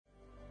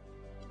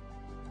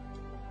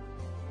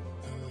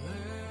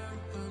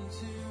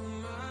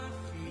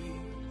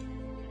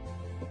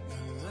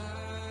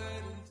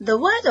The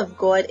Word of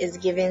God is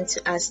given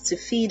to us to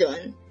feed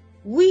on.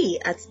 We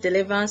at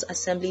Deliverance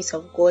Assemblies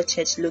of God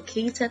Church,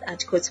 located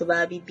at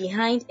Kotobabi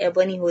behind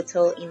Ebony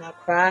Hotel in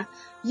Accra,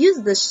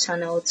 use this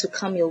channel to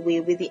come your way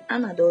with the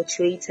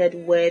unadulterated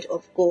Word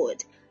of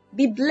God.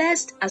 Be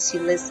blessed as you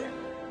listen.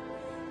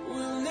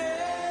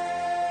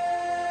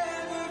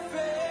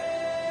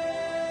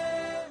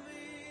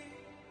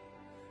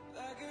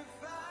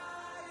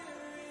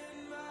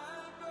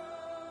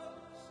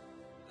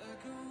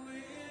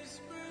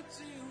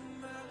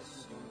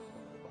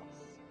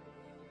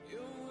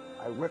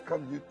 I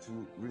welcome you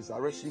to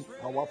Resurrection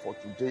Power for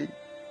Today,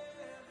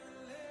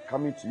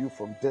 coming to you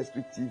from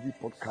District TV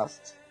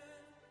podcast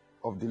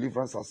of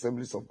Deliverance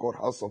Assemblies of God,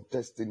 House of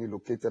Destiny,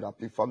 located at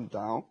Plifam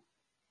Down.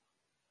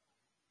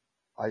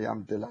 I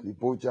am Delali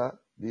Boja,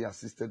 being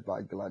assisted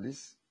by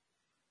Gladys,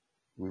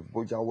 with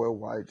Boja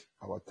Worldwide,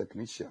 our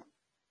technician.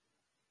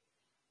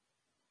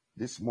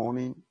 This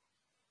morning,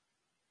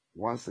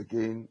 once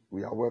again,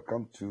 we are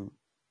welcome to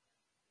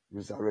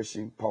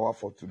Resurrection Power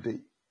for Today.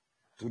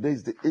 Today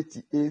is the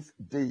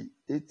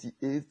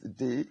 88th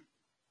day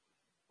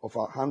of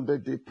our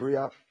 100-day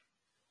prayer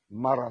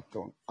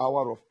marathon,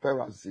 hour of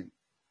Perazim.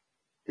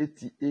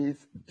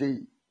 88th day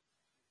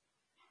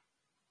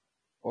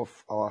of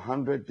our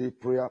 100-day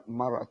prayer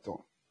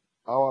marathon,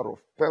 hour of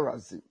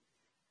Perazim.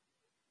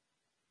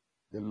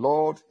 The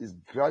Lord is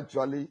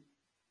gradually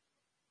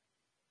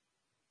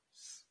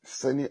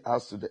sending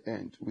us to the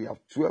end. We have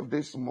 12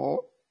 days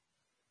more.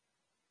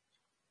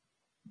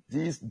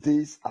 These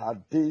days are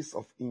days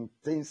of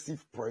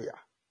intensive prayer.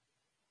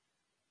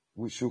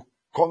 We should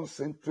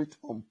concentrate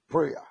on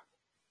prayer.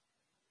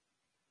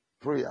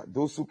 Prayer.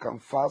 Those who can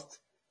fast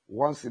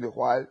once in a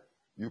while,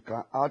 you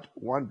can add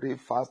one day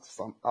fast,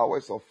 some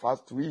hours of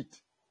fast to it.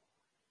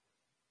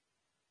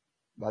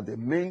 But the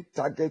main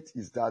target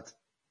is that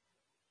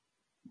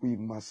we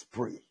must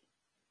pray.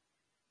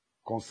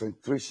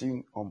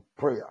 Concentration on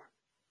prayer.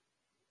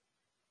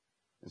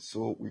 And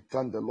so we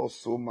thank the Lord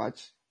so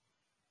much.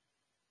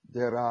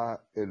 There are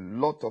a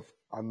lot of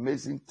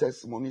amazing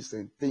testimonies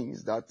and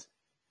things that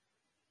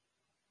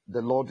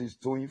the Lord is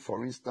doing.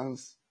 For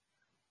instance,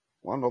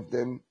 one of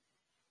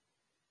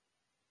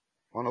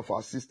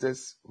our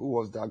sisters who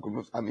was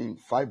diagnosed,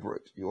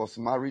 fibroid. He was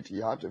married,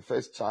 he had a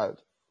first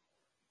child,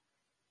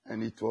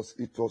 and it was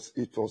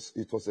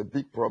a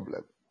big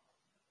problem.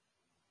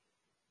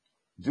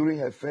 During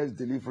her first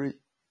delivery,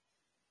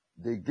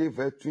 they gave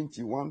her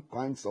 21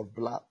 pints of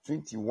blood.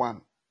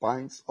 21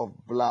 pints of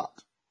blood.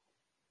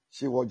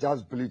 She was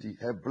just bleeding.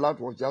 Her blood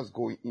was just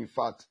going. In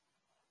fact,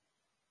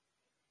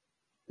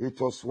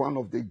 it was one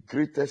of the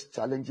greatest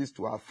challenges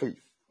to our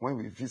faith when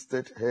we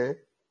visited her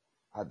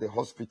at the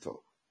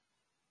hospital.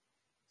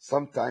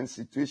 Sometimes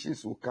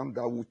situations will come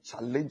that will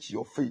challenge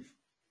your faith.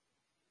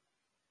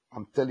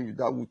 I'm telling you,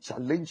 that will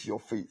challenge your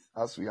faith,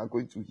 as we are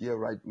going to hear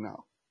right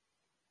now.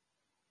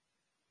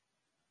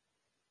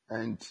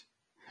 And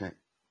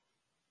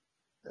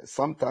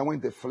sometimes when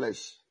the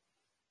flesh,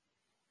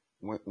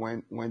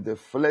 when the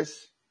flesh,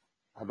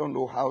 I don't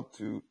know how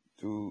to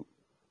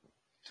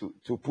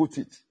put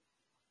it.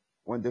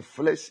 When the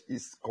flesh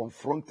is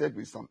confronted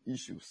with some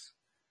issues,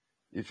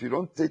 if you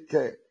don't take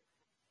care,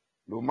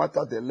 no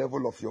matter the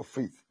level of your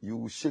faith, you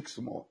will shake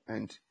small.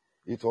 And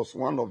it was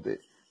one of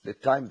the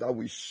time that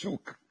we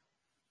shook.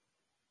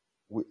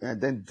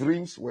 And then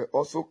dreams were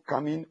also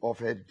coming of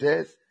her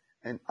death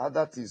and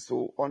other things.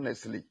 So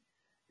honestly,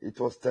 it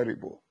was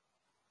terrible.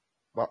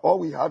 But all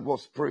we had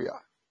was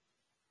prayer.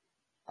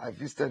 I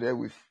visited her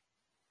with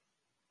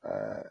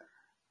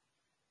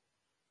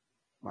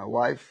my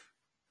wife,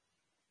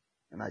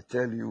 and I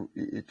tell you,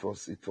 it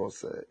was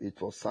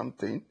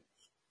something.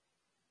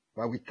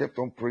 But we kept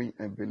on praying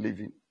and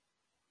believing.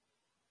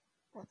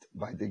 But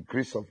by the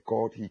grace of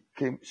God,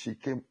 she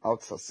came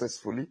out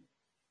successfully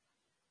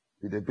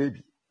with a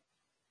baby.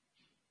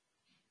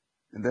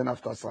 And then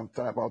after some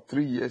time, about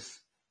 3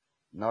 years,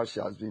 now she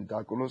has been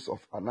diagnosed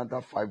of another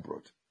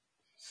fibroid,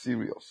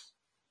 serious.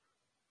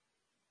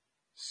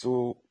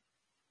 So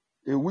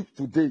a week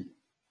today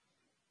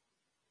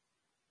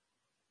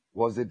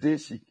was the day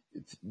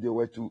they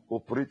were to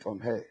operate on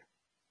her.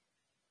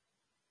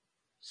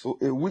 So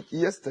a week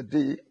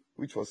yesterday,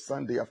 which was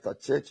Sunday after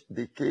church,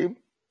 they came.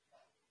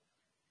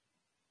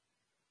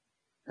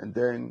 And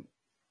then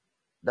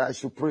that I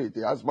should pray.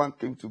 The husband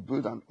came to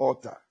build an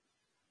altar.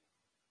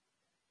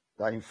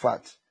 That in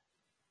fact,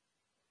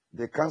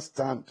 they can't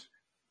stand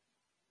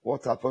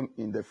what happened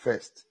in the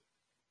first.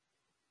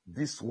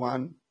 This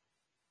one,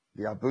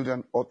 they are building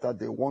an altar.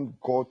 They want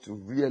God to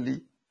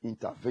really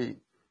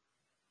intervene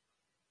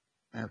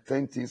and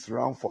turn things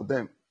around for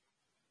them.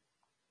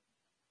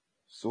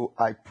 So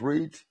I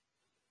prayed.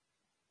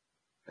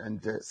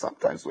 And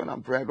sometimes when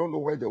I'm praying, I don't know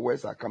where the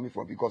words are coming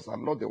from because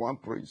I'm not the one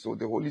praying. So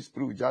the Holy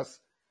Spirit will just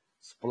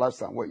splash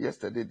somewhere.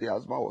 Yesterday, the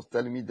husband was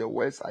telling me the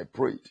words I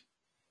prayed.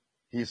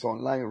 He's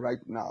online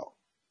right now.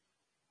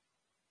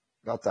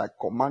 That I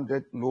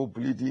commanded no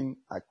bleeding.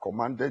 I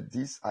commanded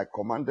this. I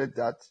commanded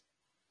that.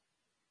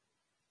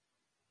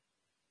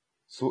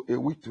 So a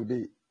week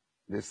today,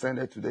 They sent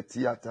her to the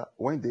theater.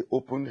 When they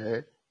opened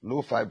her,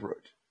 no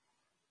fibroid.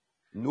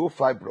 No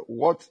fibroid.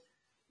 What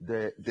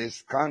the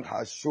scan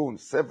has shown,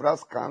 several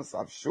scans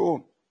have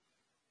shown,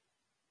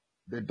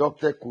 the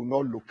doctor could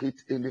not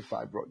locate any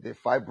fibroid. The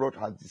fibroid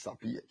has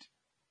disappeared.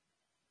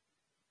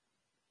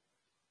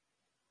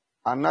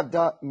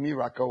 Another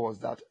miracle was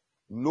that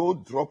no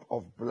drop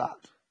of blood,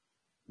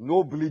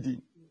 no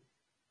bleeding,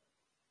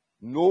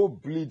 no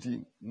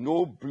bleeding,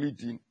 no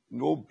bleeding,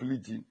 no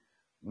bleeding,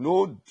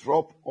 no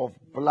drop of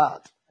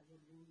blood.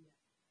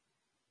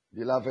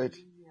 Beloved,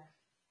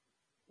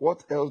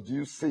 what else do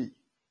you say?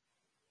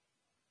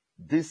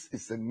 This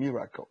is a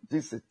miracle.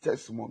 This is a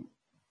testimony.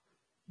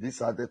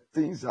 These are the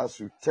things that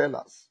should tell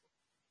us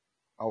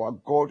our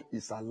God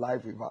is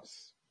alive with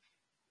us.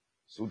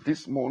 So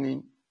this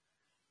morning,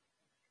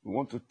 we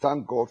want to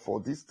thank God for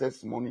this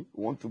testimony.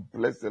 We want to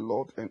bless the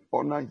Lord and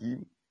honor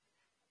Him.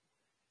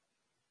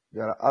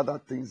 There are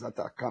other things that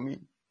are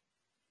coming,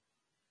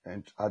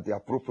 and at the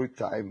appropriate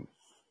time,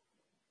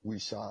 we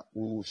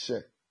will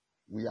share.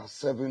 We are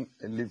serving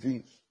a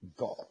living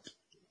God.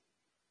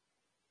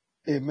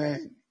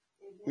 Amen.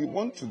 We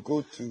want to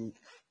go to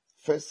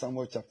 1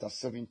 Samuel chapter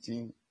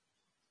 17,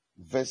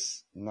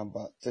 verse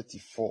number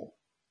 34.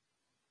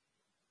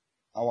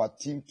 Our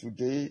theme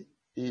today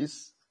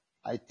is,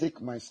 I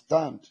take my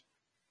stand.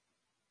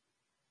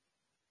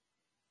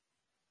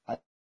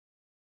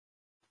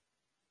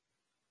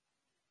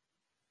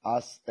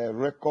 As a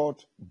record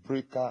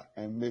breaker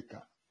and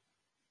maker.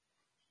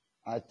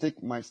 I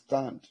take my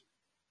stand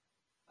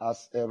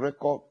as a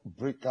record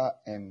breaker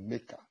and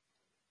maker.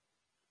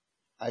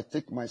 I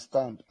take my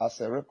stand as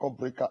a record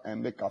breaker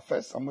and maker.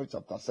 1 Samuel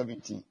chapter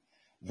 17,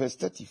 verse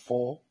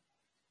 34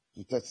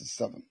 to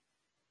 37.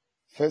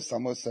 1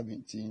 Samuel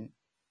 17,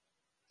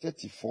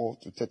 34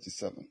 to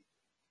 37.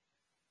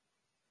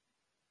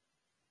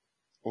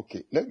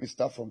 Okay, let me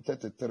start from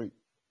 33.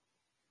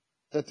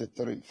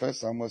 33, 1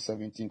 Samuel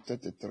 17,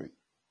 33.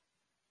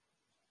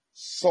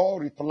 Saul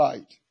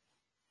replied,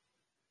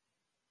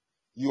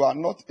 you are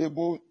not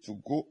able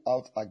to go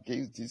out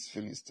against this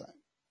Philistine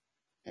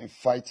and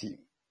fight him.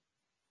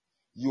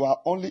 You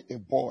are only a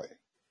boy,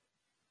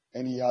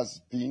 and he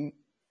has been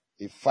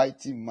a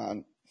fighting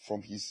man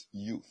from his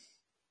youth.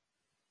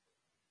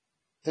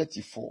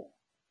 34.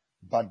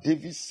 But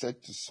David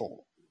said to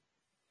Saul,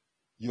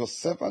 your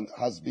servant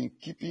has been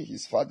keeping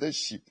his father's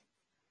sheep.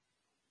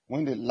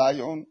 When the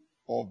lion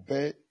or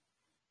bear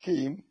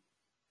came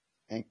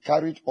and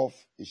carried off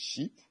a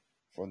sheep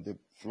from the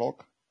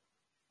flock,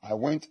 I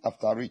went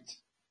after it,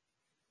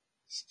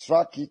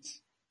 struck it,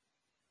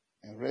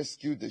 and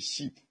rescued the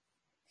sheep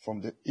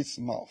from its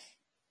mouth.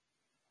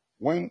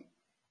 When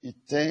it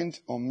turned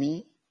on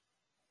me,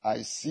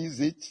 I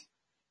seized it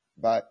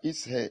by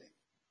its hair,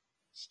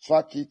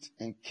 struck it,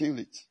 and killed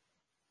it.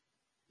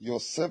 Your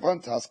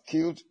servant has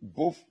killed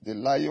both the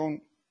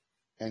lion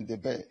and the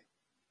bear.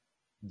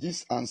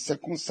 This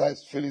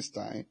uncircumcised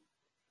Philistine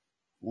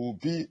will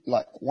be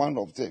like one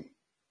of them,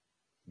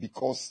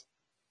 because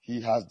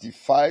he has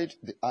defied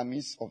the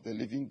armies of the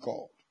living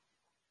God.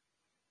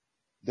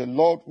 The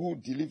Lord who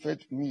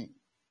delivered me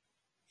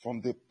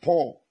from the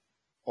paw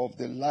of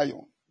the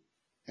lion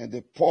and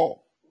the paw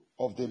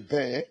of the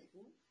bear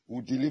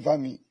will deliver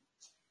me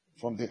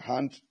from the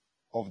hand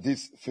of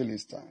this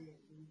Philistine.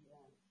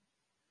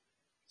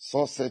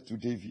 Saul said to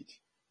David,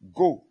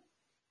 go,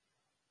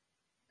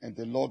 and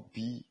the Lord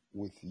be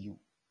with you.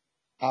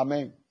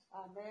 Amen.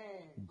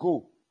 Amen.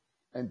 Go,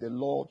 and the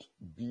Lord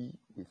be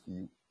with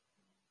you.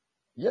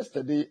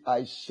 Yesterday,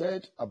 I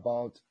shared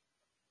about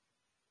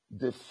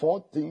the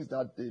 4 things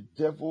that the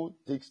devil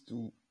takes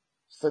to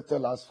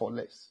settle us for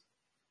less.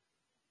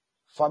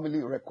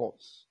 Family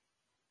records,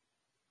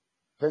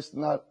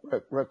 personal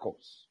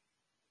records,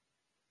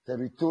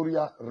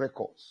 territorial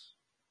records,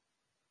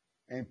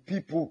 and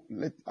people.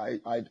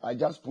 I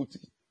just put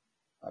it.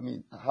 I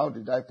mean, how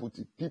did I put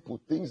it? People,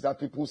 things that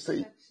people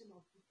say.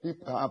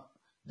 People have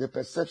the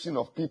perception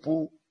of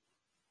people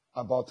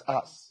about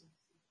us.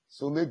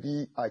 So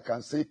maybe I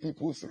can say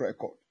people's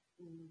record.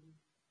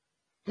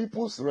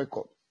 People's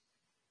record.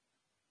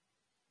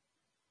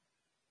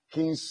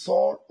 King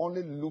Saul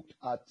only looked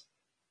at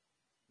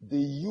the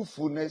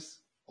youthfulness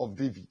of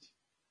David.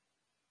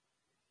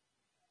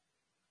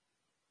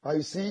 But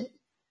you see,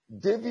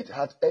 David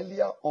had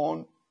earlier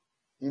on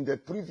in the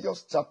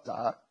previous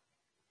chapter,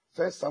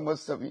 1 Samuel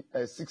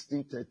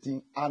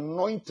 16:13,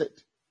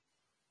 anointed.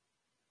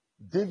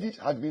 David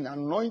had been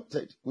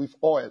anointed with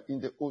oil in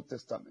the Old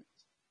Testament.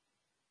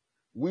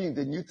 We in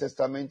the New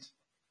Testament,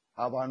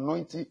 our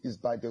anointing is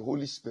by the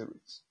Holy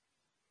Spirit.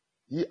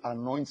 He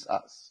anoints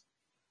us.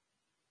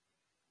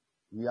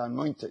 We are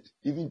anointed.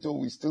 Even though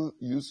we still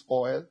use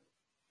oil,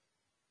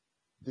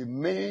 the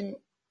main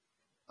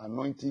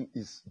anointing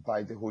is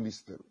by the Holy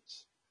Spirit.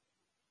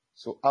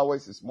 So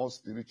ours is more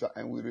spiritual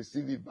and we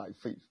receive it by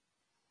faith.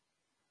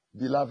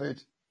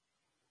 Beloved,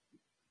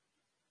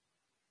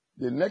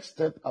 the next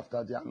step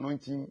after the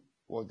anointing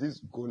was this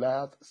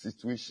Goliath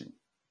situation.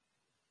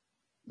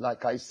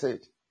 Like I said,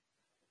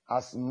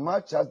 as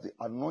much as the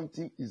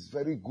anointing is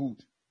very good,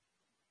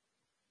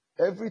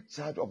 Every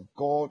child of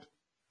God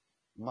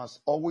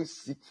must always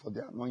seek for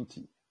the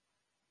anointing.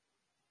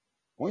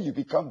 When you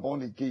become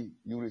born again,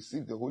 you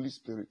receive the Holy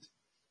Spirit.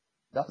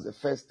 That's the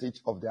first stage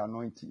of the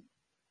anointing.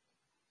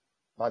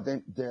 But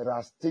then there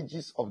are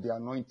stages of the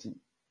anointing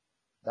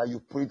that you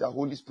pray that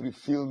Holy Spirit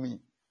fill me.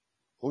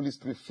 Holy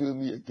Spirit fill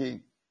me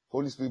again.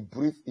 Holy Spirit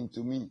breathe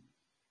into me.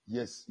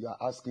 Yes, you are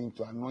asking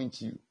to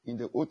anoint you. In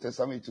the Old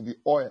Testament, it will be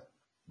oil.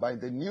 But in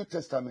the New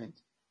Testament,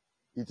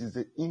 it is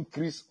the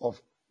increase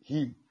of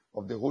Him,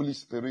 of the Holy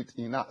Spirit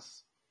in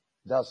us.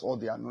 That's all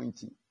the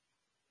anointing.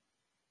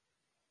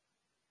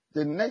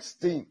 The next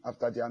thing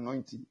after the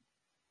anointing,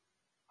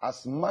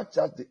 as much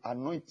as the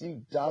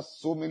anointing does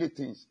so many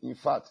things, in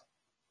fact,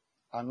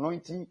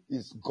 anointing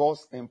is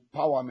God's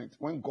empowerment.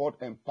 When God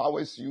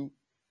empowers you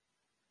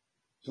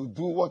to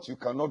do what you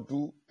cannot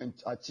do and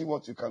achieve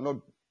what you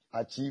cannot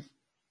achieve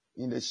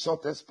in the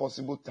shortest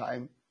possible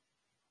time,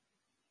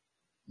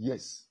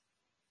 yes.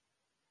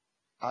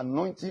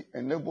 Anointing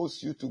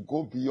enables you to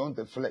go beyond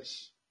the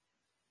flesh.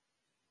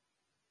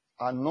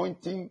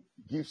 Anointing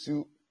gives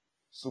you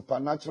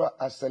supernatural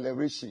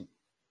acceleration.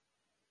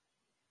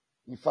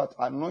 In fact,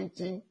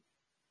 anointing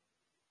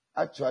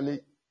actually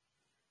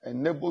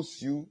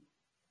enables you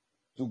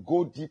to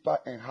go deeper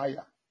and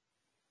higher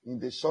in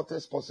the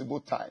shortest possible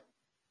time.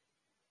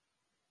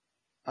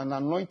 An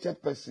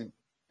anointed person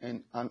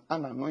and an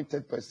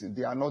unanointed person,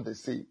 they are not the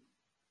same.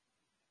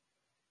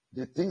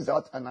 The things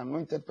that an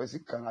anointed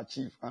person can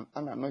achieve, an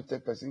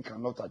unanointed person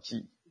cannot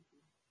achieve.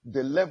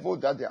 The level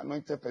that the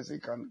anointed person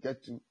can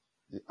get to,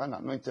 the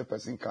unanointed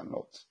person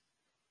cannot.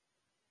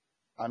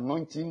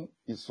 Anointing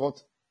is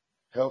what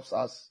helps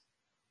us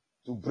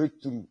to break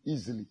through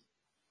easily.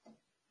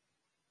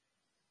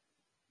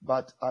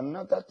 But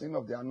another thing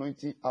of the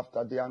anointing,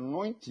 after the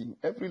anointing,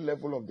 every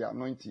level of the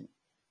anointing,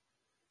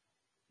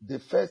 the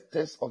first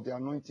test of the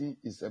anointing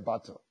is a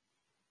battle.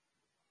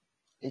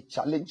 A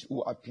challenge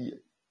will appear.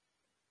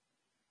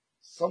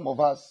 Some of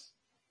us,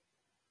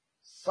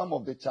 some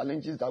of the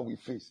challenges that we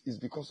face is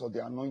because of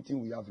the anointing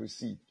we have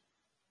received.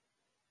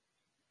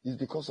 It's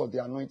because of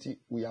the anointing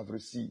we have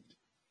received.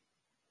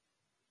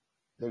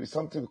 There is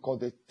something we call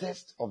the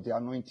test of the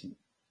anointing.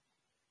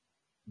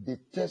 The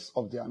test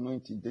of the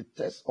anointing, the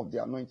test of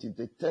the anointing,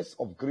 the test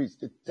of grace,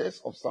 the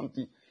test of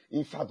something.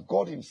 In fact,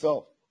 God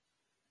Himself,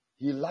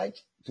 He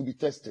liked to be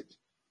tested.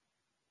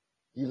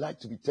 He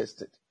liked to be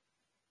tested.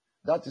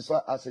 That is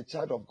why as a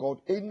child of God,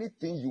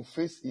 anything you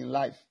face in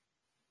life,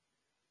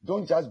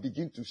 don't just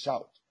begin to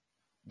shout.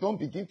 Don't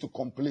begin to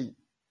complain.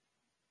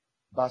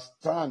 But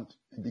stand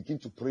and begin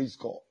to praise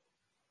God.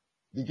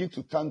 Begin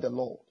to thank the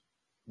Lord.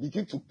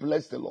 Begin to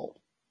bless the Lord.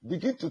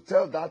 Begin to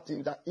tell that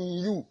thing that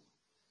in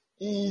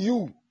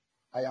you,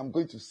 I am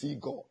going to see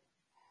God.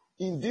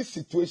 In this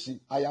situation,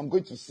 I am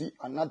going to see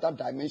another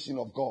dimension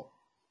of God.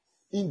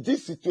 In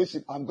this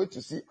situation, I'm going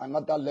to see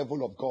another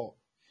level of God.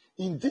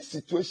 In this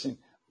situation,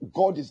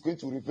 God is going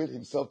to reveal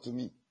Himself to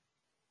me.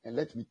 And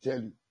let me tell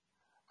you,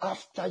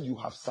 after you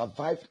have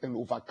survived and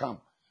overcome,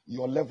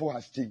 your level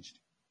has changed.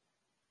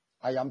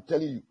 I am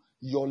telling you,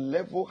 your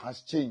level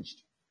has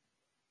changed.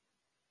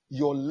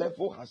 Your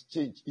level has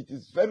changed. It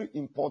is very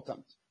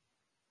important.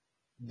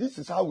 This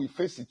is how we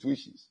face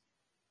situations.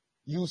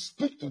 You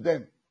speak to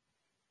them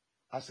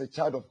as a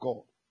child of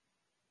God.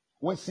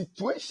 When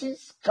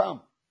situations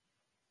come,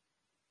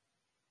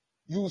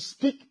 you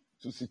speak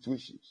to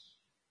situations.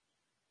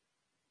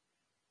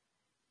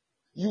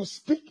 You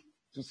speak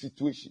to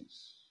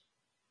situations.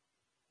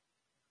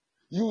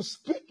 You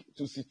speak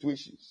to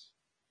situations.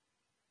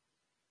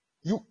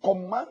 You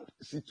command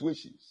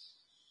situations.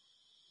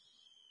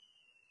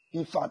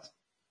 In fact,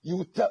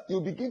 you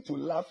begin to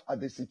laugh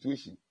at the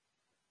situation.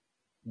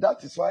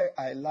 That is why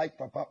I like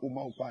Papa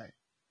Uma Upai.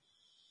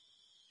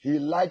 He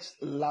likes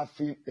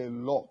laughing a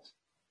lot.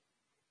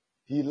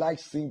 He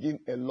likes singing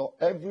a lot.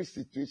 Every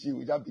situation,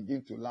 we just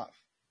begin to laugh.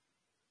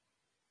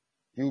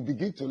 He will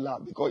begin to laugh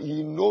because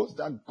he knows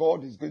that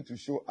God is going to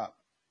show up.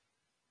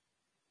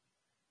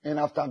 And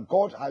after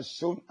God has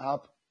shown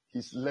up,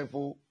 his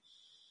level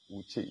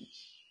will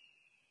change.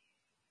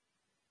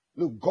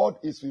 Look, God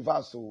is with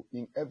us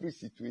in every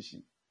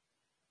situation.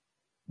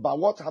 But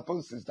what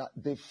happens is that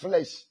the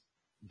flesh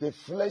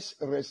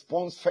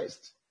responds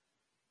first.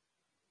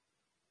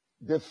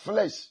 The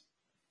flesh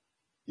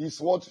is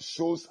what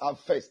shows up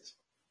first.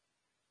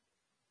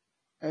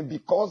 And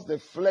because the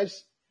flesh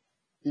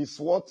is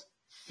what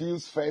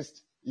feels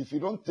first, if you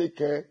don't take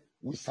care,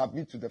 we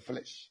submit to the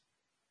flesh.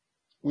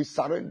 We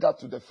surrender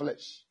to the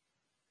flesh.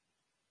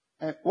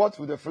 And what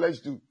will the flesh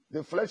do?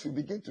 The flesh will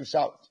begin to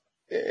shout,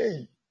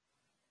 hey,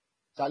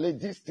 Charlie,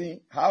 this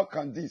thing, how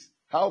can this?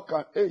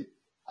 Hey,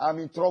 I'm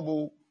in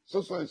trouble,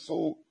 so and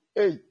so.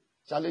 Hey,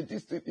 Charlie,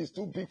 this thing is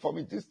too big for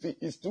me. This thing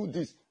is too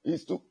this,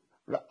 is too.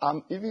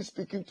 I'm even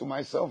speaking to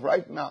myself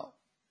right now.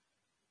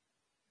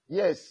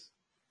 Yes,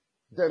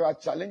 there are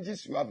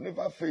challenges you have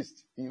never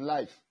faced in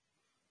life.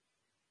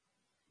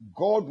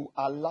 God will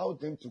allow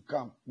them to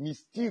come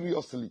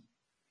mysteriously.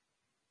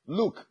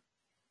 Look,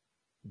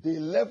 the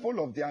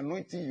level of the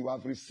anointing you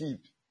have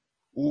received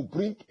will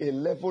bring a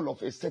level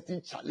of a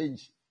certain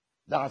challenge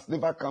that has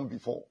never come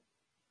before.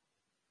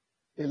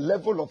 A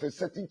level of a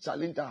certain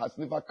challenge that has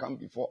never come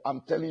before.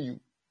 I'm telling you.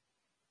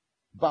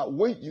 But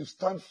when you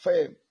stand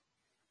firm,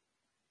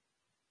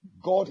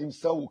 God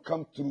himself will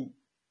come through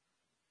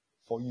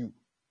for you.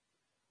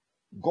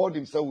 God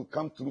himself will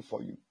come through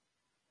for you.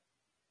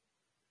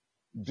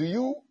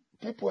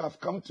 People have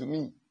come to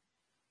me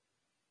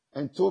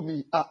and told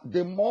me,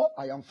 the more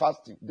I am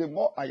fasting, the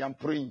more I am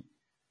praying,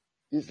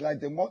 it's like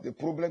the more the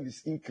problem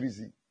is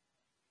increasing.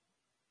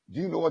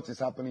 Do you know what is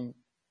happening?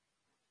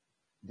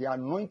 The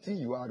anointing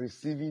you are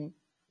receiving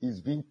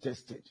is being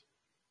tested.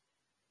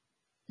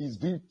 Is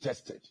being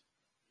tested.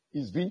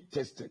 Is being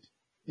tested.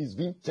 Is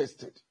being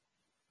tested.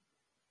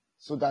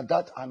 So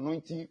that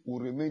anointing will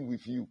remain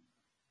with you.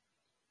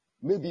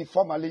 Maybe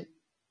formerly,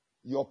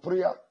 your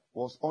prayer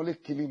was only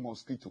killing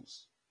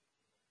mosquitoes.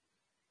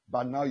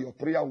 But now your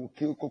prayer will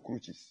kill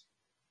cockroaches.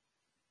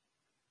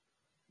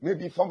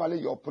 Maybe formerly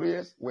your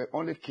prayers were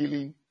only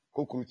killing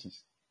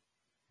cockroaches.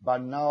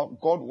 But now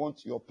God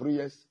wants your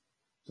prayers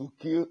to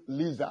kill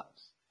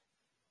lizards.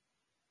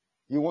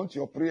 He wants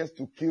your prayers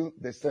to kill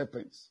the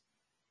serpents.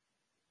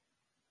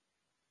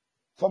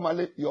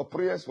 Formerly, your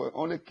prayers were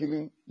only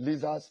killing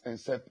lizards and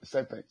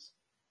serpents.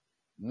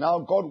 Now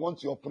God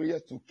wants your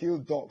prayers to kill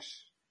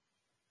dogs.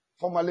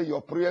 Formerly,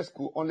 your prayers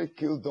could only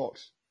kill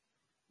dogs.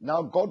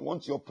 Now God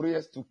wants your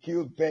prayers to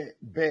kill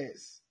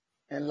bears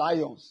and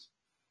lions.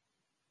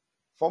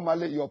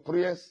 Formerly, your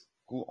prayers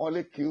could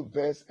only kill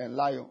bears and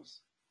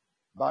lions.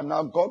 But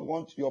now God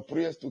wants your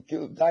prayers to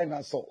kill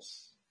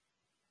dinosaurs.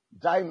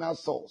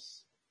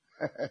 Dinosaurs.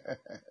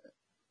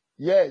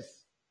 Yes.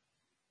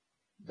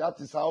 That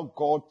is how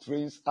God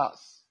trains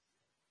us.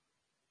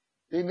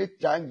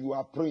 Anytime you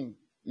are praying,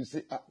 you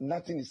say,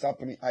 nothing is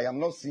happening. I am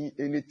not seeing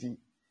anything.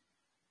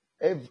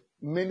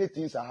 Many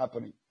things are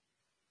happening.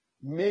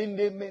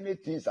 Many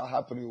things are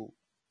happening.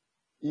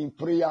 In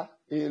prayer,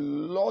 a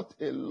lot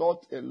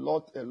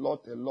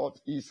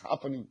is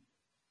happening.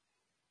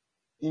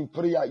 In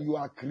prayer, you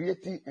are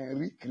creating and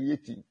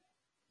recreating.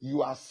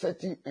 You are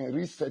setting and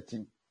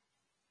resetting.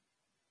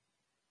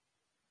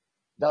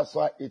 That's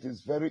why it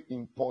is very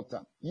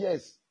important.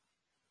 Yes,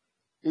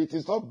 it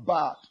is not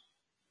bad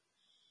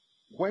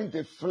when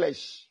the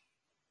flesh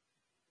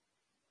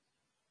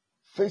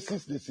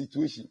faces the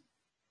situation.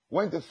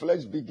 When the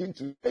flesh begins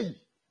to,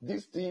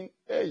 this thing,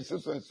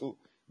 so and so,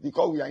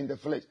 because we are in the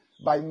flesh.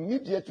 But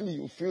immediately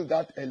you feel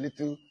that a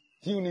little,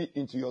 tune it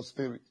into your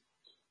spirit.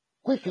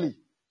 Quickly,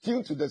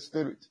 tune to the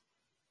spirit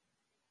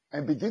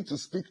and begin to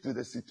speak to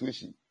the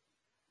situation.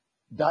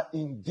 That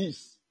in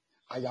this,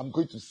 I am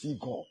going to see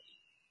God.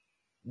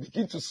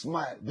 Begin to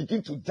smile.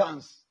 Begin to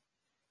dance.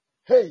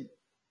 Hey,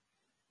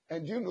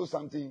 and you know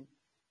something?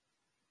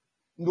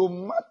 No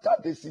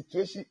matter the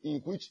situation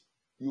in which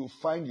you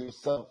find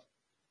yourself,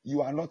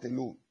 you are not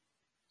alone.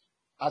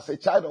 As a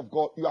child of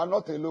God, you are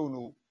not alone.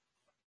 No.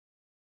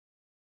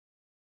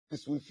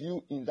 Christ is with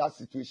you in that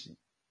situation.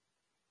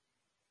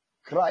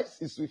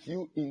 Christ is with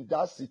you in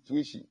that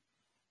situation.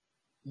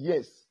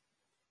 Yes.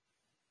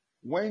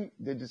 When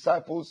the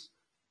disciples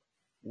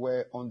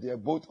were on their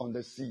boat on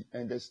the sea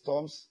and the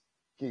storms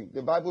came,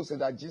 the Bible said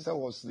that Jesus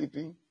was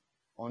sleeping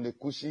on a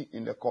cushion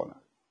in the corner.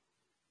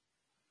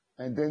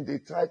 And then they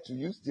tried to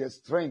use their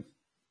strength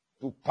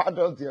to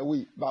paddle their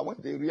way. But when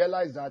they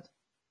realized that,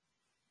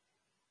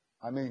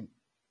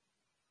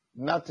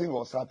 nothing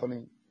was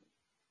happening,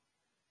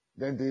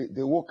 then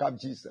they woke up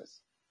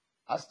Jesus.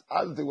 As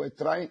they were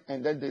trying,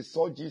 and then they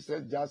saw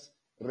Jesus just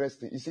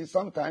resting. You see,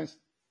 sometimes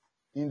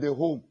in the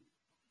home,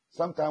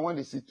 sometimes when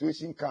the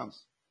situation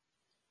comes,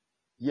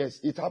 yes,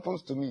 it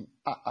happens to me.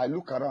 I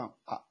look around.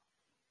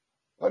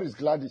 Where is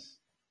Gladys?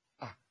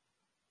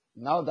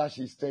 Now that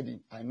she's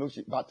studying, I know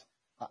but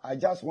I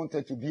just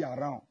wanted to be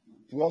around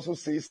to also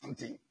say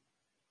something.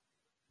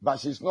 But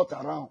she's not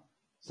around.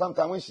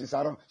 Sometimes when she's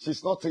around,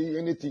 she's not saying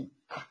anything.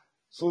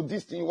 So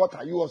this thing, what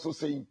are you also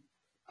saying?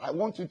 I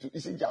want you to,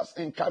 just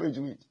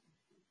encouragement.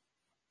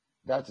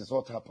 That is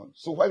what happened.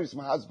 So where is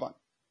my husband?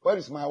 Where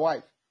is my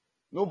wife?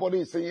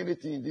 Nobody is saying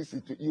anything in this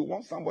situation. You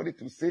want somebody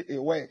to say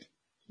a word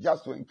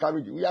just to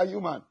encourage you. We are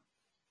human.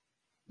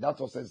 That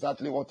was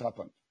exactly what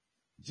happened.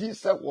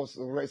 Jesus was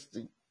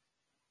resting.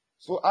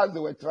 So as they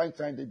were trying,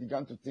 they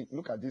began to think,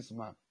 look at this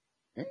man.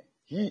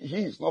 He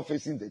is not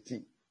facing the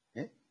thing.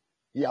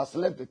 He has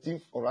left the thing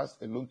for us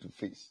alone to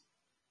face.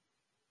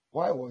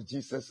 Why was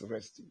Jesus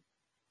resting?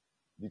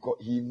 Because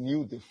he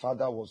knew the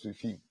Father was with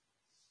him.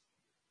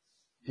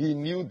 He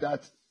knew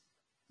that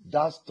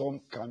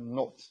storm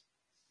cannot.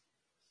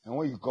 And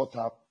when he got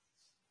up,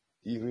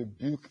 he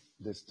rebuked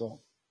the storm.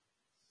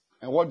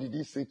 And what did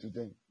he say to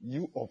them?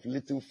 You of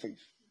little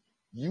faith.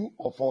 You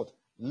of what?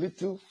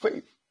 Little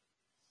faith.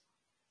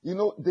 You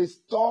know, the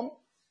storm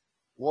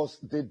was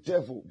the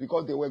devil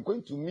because they were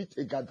going to meet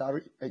a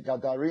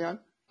Gadarene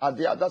at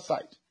the other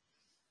side.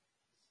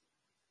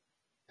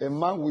 A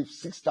man with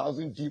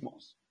 6,000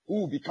 demons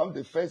who will become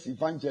the first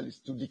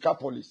evangelist to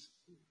Decapolis,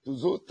 to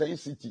those 10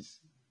 cities.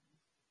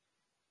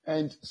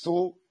 And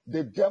so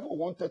the devil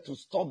wanted to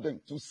stop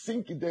them, to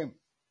sink them.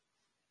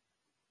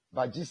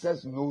 But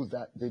Jesus knows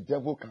that the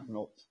devil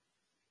cannot.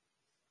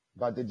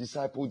 But the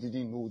disciple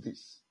didn't know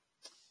this.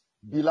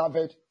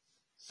 Beloved,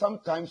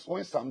 sometimes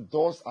when some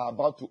doors are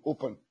about to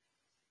open,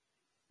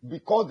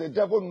 because the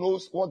devil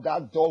knows what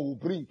that door will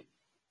bring,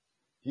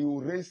 he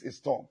will raise a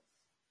storm.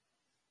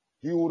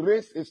 He will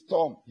raise a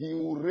storm. He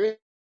will raise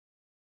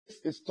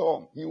a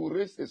storm. He will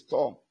raise a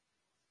storm.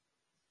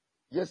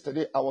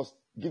 Yesterday, I was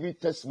giving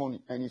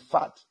testimony, and in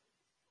fact,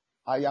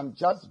 I am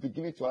just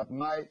beginning to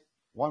admire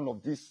one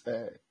of these,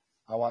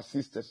 our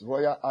sisters,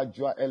 Royal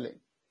Ajua Ellen.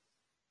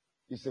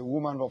 Is a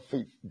woman of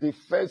faith. The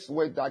first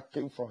word that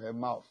came from her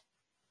mouth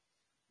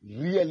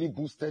really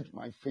boosted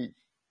my faith.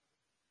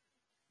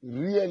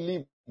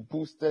 Really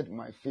boosted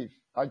my faith.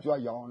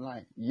 Ajua, you're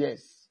online.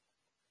 Yes.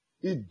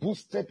 It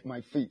boosted my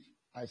faith.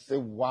 I said,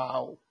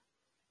 wow,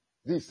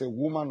 this is a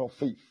woman of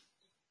faith.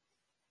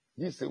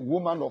 This is a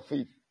woman of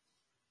faith.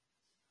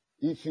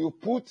 If you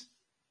put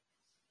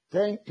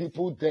 10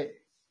 people there,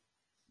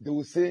 they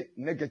will say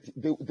negative.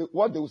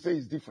 What they will say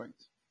is different.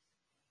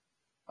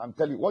 I'm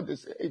telling you what they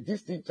say. Hey,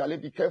 this thing, Charlie,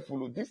 be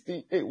careful. This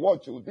thing, hey,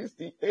 watch. This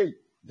thing, hey,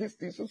 this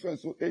thing, so and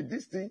so. Hey,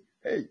 this thing,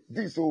 hey,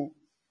 this, oh,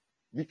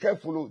 be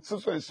careful.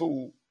 So and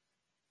so.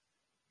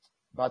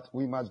 But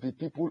we must be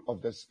people of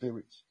the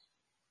Spirit.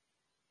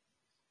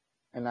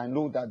 And I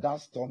know that that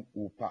storm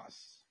will pass.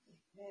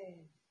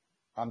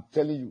 I'm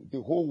telling you,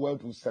 the whole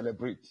world will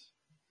celebrate.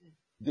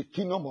 The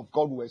kingdom of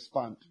God will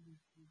expand.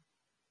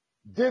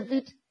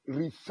 David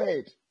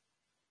referred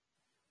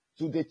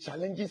to the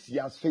challenges he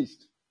has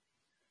faced.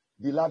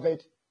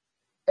 Beloved,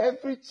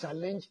 every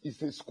challenge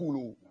is a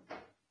school.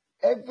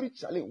 Every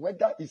challenge,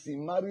 whether it's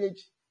in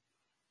marriage,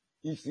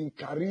 it's in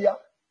career,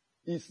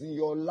 it's in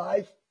your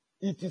life,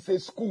 it is a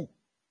school.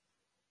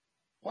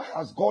 Why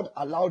has God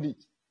allowed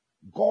it?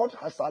 God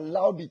has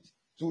allowed it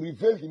to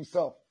reveal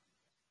himself,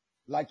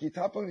 like it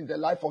happened in the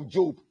life of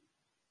Job.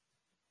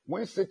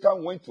 When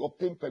Satan went to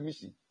obtain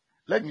permission,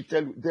 let me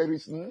tell you, there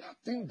is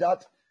nothing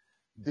that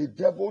the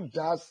devil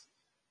does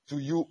to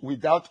you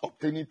without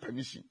obtaining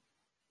permission.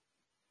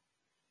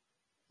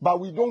 But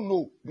we don't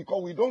know,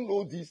 because we don't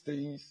know these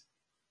things.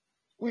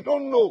 We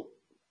don't know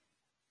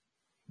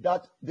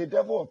that the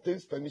devil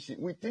obtains permission.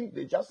 We think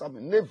they just have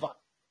never.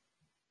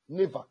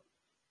 Never.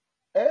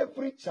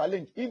 Every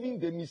challenge, even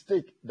the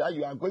mistake that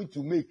you are going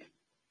to make,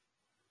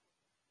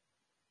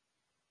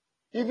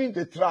 even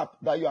the trap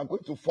that you are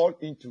going to fall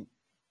into,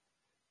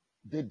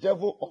 the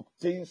devil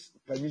obtains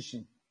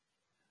permission.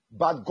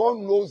 But God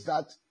knows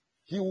that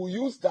he will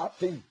use that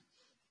thing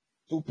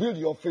to build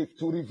your faith,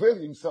 to reveal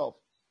himself.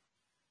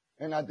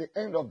 And at the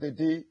end of the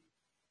day,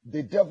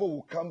 the devil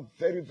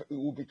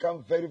will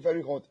become very,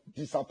 very hot,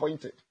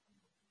 disappointed.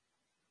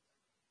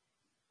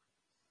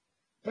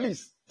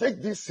 Please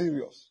take this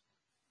serious.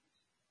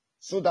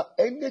 So that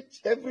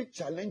every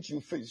challenge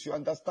you face, you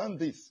understand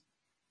this.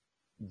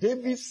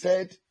 David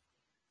said,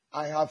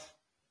 I have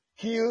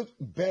killed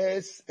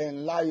bears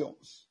and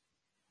lions.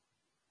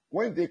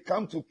 When they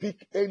come to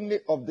pick any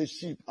of the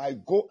sheep, I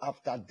go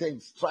after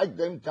them, strike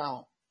them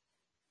down.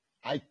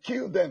 I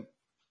kill them.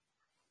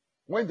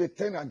 When they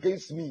turn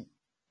against me,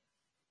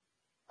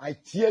 I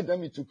tear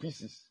them into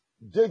pieces.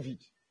 David.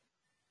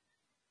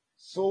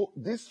 So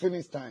this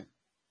Philistine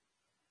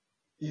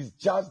is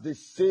just the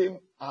same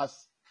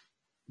as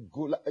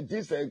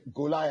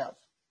Goliath.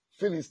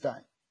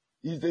 Philistine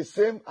is the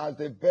same as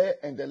the bear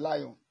and the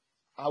lion.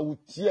 I will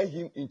tear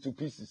him into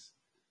pieces.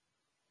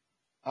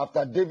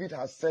 After David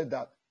has said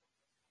that,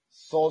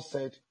 Saul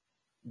said,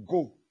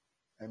 go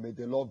and may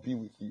the Lord be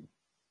with you.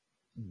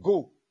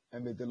 Go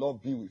and may the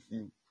Lord be with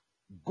you.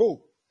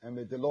 Go and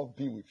may the Lord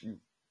be with you.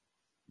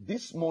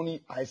 This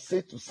morning I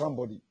say to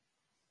somebody,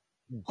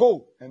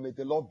 go and may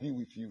the Lord be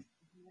with you.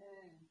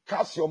 Amen.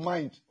 Cast your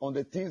mind on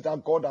the things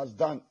that God has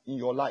done in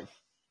your life.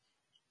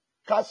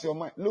 Cast your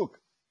mind. Look,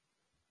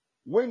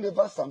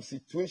 whenever some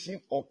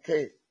situation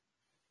occur,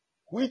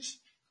 which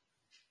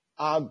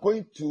are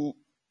going to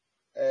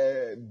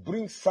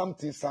bring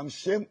something, some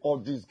shame or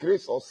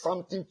disgrace or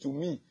something to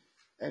me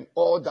and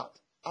all that,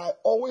 I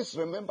always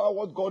remember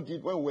what God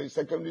did when we were in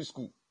secondary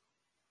school.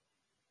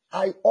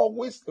 I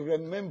always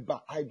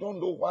remember, I don't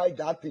know why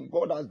that thing,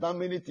 God has done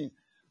many things,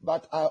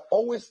 but I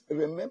always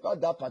remember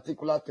that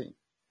particular thing.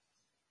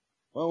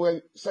 When we were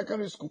in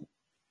secondary school,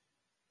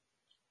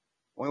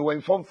 when we were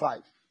in Form 5,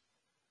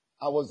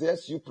 I was the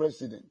SU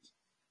president.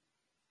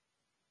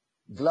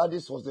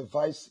 Gladys was the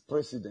vice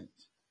president.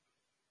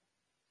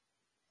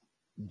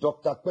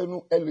 Dr.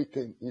 Kwenu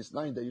Elikem is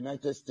now in the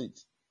United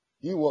States.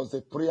 He was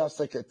the prayer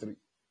secretary.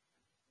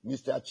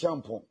 Mr.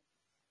 Champon,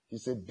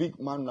 he's a big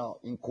man now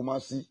in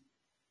Kumasi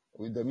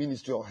with the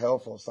Ministry of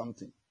Health or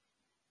something.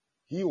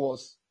 He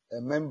was a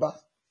member.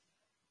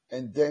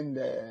 And then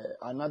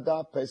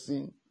another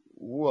person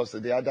who was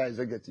the other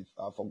executive.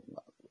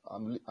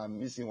 I'm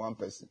missing one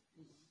person.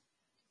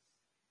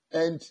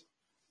 And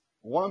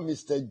one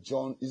Mr.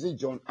 John, is it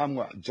John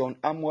Amwa? John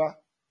Amwa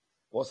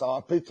was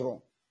our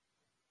patron.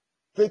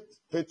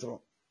 Patron.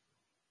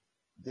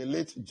 The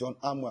late John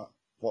Amwa.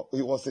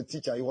 He was a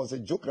teacher. He was a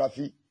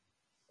geography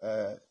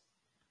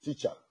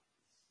teacher.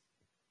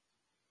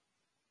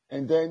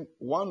 And then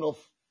one of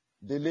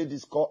the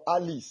ladies called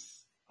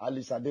Alice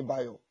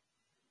Adebayo,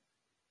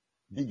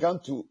 began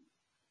to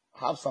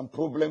have some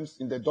problems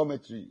in the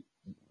dormitory,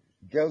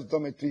 girls'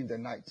 dormitory in the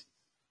night.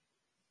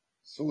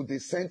 So they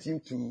sent her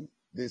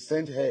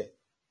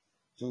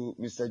to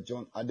Mr.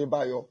 John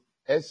Adebayo,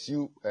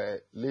 SU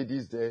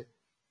ladies there.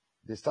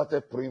 They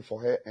started praying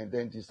for her and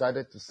then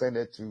decided to send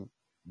her to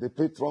the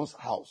patron's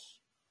house.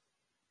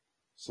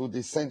 So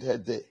they sent her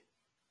there.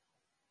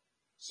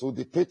 So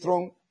the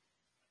patron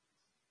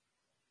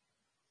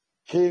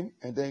came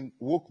and then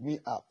woke me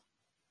up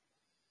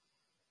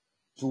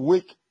to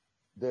wake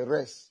the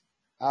rest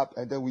up,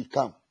 and then we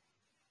come.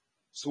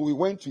 So we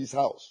went to his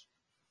house.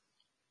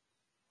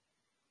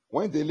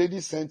 When the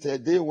lady sent her,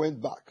 they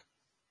went back.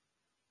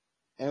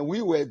 And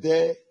we were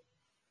there.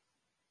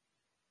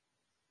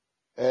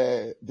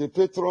 The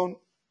patron,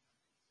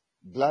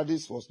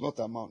 Gladys, was not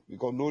among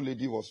because no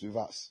lady was with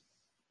us.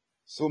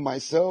 So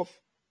myself,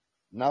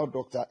 now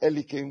Dr.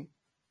 Elikim,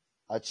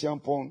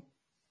 Achiampong,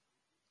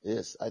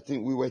 yes, I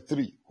think we were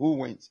 3 who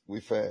went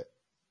with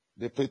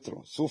the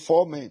patron. So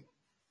 4 men.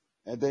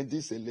 And then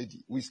this a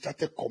lady. We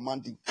started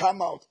commanding,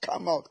 come out,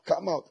 come out,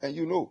 come out. And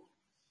you know,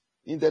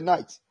 in the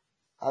night,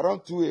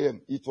 around 2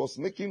 a.m., it was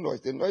making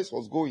noise. The noise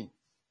was going.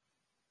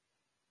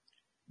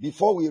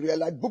 Before we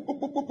realized, boo, boo,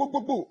 boo, boo, boo,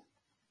 boo, boo,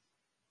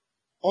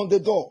 on the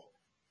door.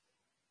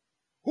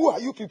 Who are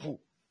you people?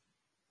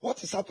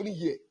 What is happening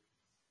here?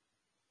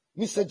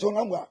 Mr. John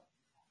Amwa,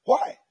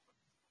 why?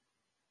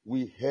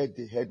 We heard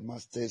the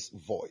headmaster's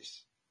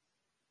voice.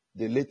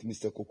 The late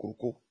Mr.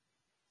 Kokoroko.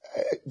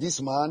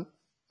 This man,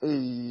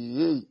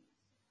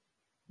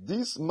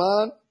 this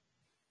man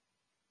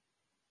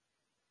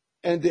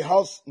and the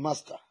house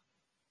master,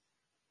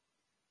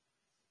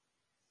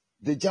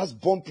 they just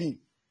bump him.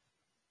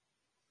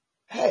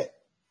 Hey,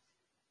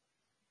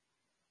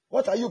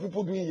 what are you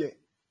people doing here?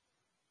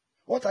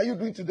 What are you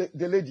doing to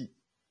the lady?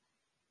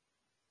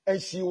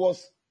 And she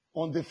was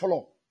on the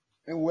floor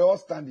and we were all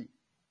standing.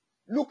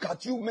 Look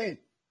at you, men.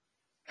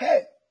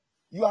 Hey,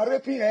 you are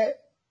raping her.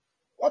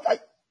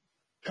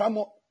 Come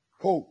on.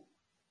 Go.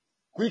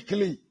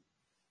 Quickly.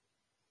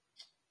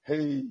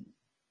 Hey,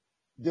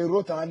 they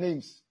wrote our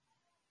names.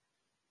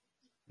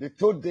 They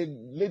told the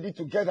lady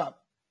to get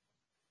up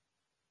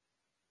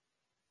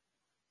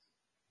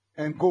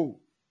and go.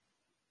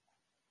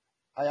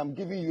 I am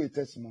giving you a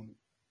testimony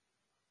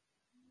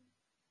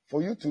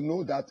for you to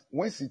know that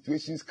when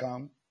situations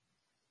come,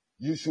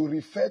 you should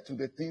refer to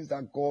the things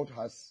that God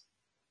has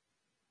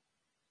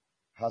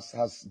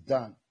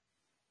done.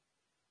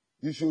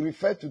 You should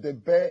refer to the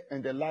bear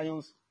and the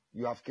lions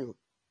you have killed.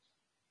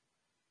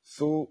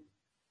 So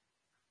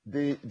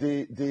they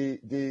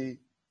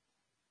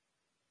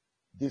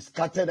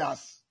scattered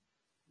us.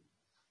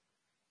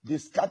 They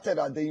scattered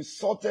us. They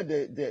insulted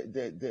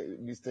the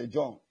Mr.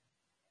 John,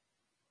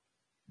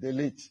 the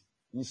late.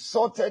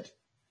 Insulted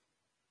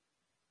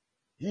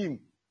him.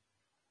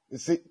 They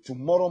said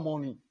tomorrow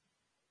morning,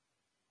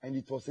 and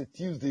it was a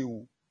Tuesday,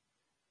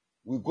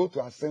 we go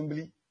to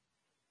assembly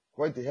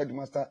where the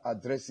headmaster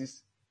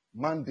addresses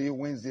Monday,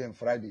 Wednesday, and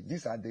Friday.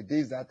 These are the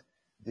days that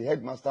the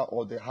headmaster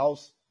or the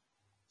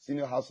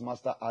senior house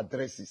master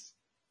addresses.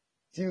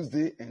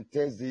 Tuesday and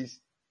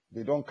Thursdays,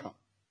 they don't come.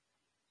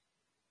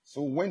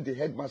 So when the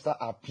headmaster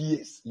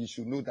appears, you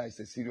should know that it's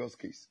a serious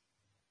case.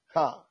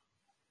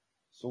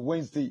 So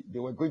Wednesday, they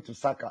were going to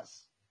sack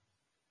us.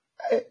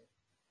 Hey,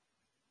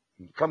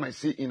 come and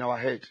see in our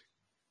head.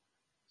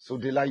 So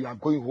they like, you are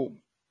going home.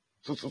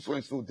 So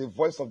the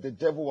voice of the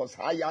devil was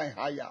higher and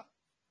higher.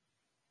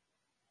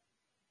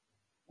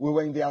 We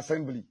were in the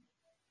assembly.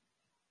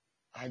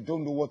 I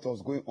don't know what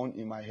was going on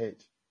in my head.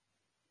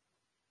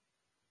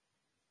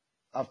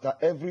 After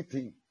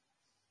everything,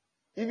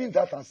 even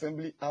that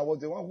assembly, I was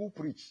the one who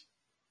preached.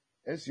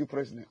 SU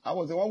president. I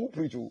was the one who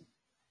preached.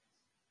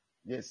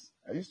 Yes,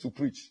 I used to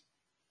preach.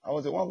 I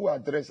was the one who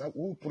addressed,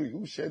 who preached,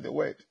 who shared the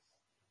word.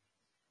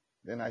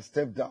 Then I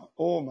stepped down.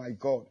 Oh my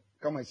God.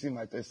 Come and see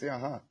my test. Say,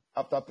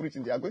 After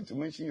preaching, they are going to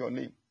mention your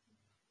name.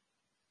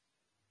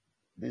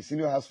 The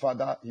senior house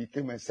father, he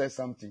came and said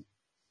something.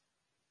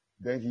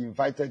 Then he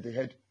invited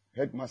the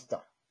headmaster.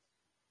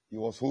 He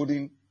was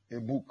holding a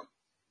book.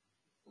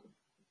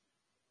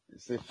 He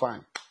said,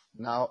 fine.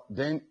 Now,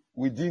 then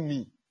within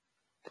me,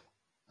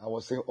 I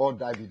was saying, all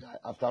die, we die.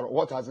 After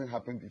what hasn't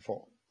happened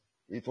before.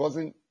 It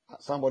wasn't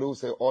somebody who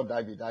said, all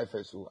die, we die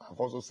first. So I've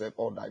also said,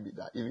 all die, we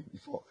die. Even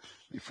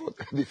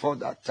before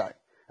that time.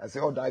 I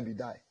said, all die, we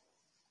die.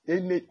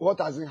 What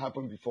hasn't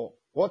happened before?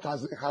 What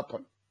hasn't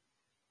happened?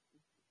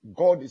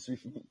 God is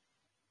with me.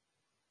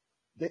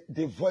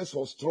 The voice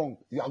was strong.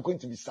 You are going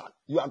to be sad.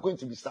 You are going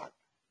to be sad.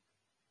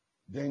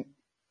 Then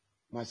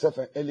myself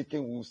and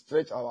Elikin will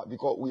stretch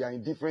because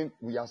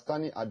we are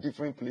standing at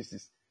different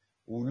places.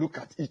 We'll look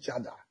at each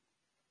other.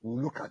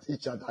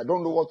 I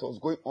don't know what was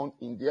going on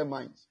in their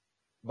minds.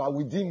 But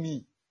within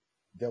me,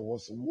 there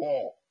was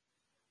war.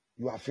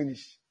 You are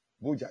finished.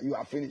 Boja, you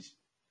are finished.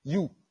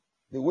 You,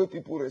 the way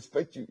people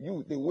respect you.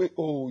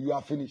 You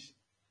are finished.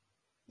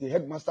 The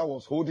headmaster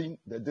was holding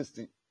the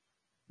destiny.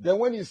 Then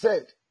when he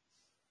said,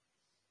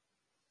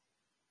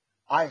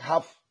 I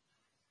have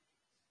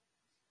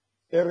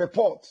a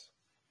report,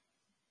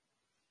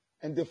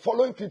 and the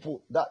following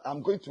people that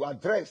I'm going to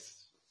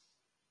address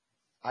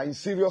are in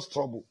serious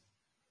trouble.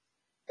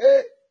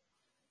 I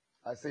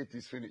say it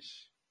is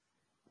finished.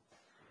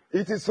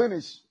 It is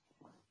finished.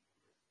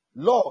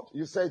 Lord,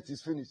 you say it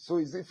is finished. So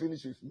is it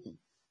finished with me?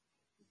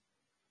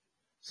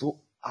 So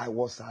I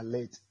was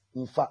alert.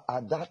 In fact,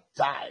 at that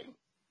time,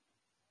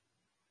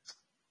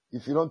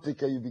 if you don't take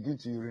care, you begin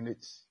to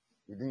urinate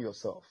within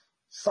yourself.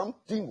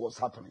 Something was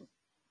happening.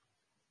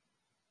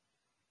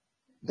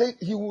 Then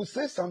he will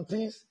say some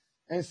things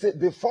and say,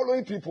 the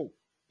following people,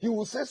 he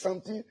will say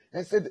something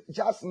and say,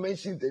 just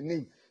mention the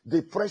name.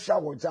 The pressure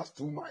was just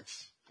too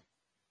much.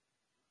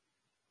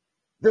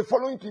 The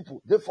following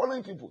people,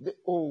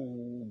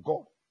 oh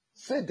God,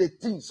 say the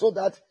thing so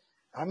that,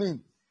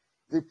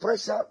 the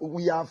pressure,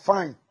 we are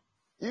fine.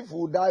 If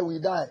we die, we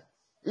die.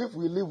 If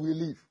we live, we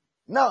live.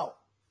 Now,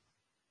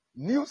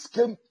 news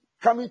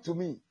coming to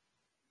me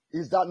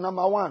is that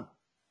number one,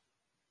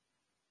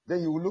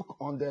 then you look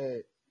on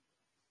the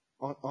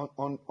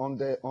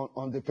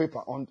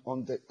paper,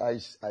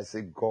 I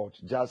say, God,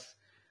 just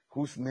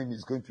whose name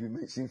is going to be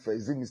mentioned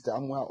first? Is it Mr.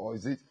 Amwa, or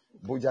is it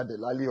Boja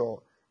Delali,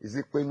 or is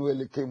it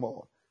Kwenuele Kim,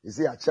 or is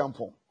it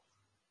Achampon?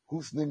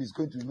 Whose name is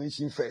going to be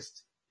mentioned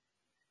first?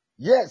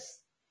 Yes.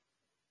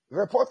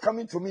 Report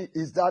coming to me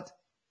is that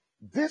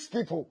these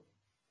people,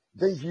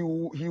 then he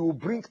will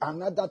bring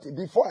another thing.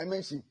 Before I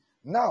mention,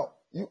 now,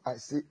 I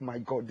say, my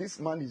God, this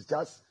man is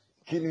just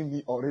killing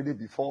me already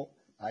before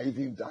I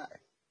even die.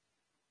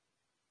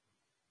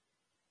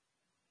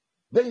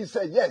 Then he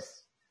said,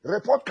 yes,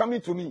 report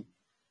coming to me.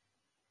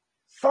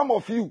 Some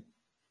of you,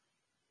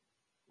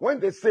 when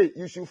they say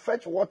you should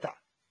fetch water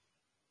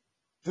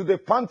to the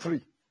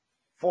pantry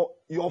for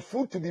your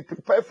food to be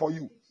prepared for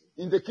you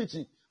in the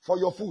kitchen for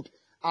your food,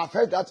 I've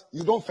heard that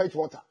you don't fetch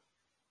water.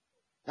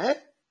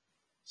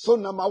 So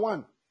number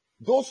one,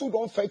 those who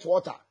don't fetch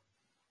water.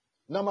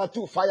 Number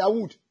two,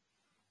 firewood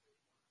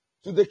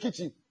to the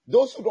kitchen.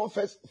 Those who don't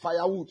fetch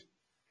firewood.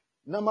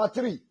 Number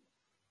three,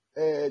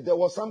 there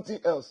was something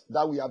else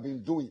that we have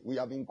been doing. We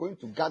have been going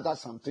to gather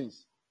some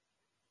things.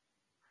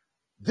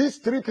 These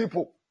three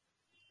people.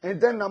 And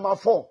then number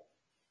four,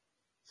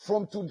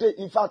 from today,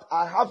 in fact,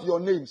 I have your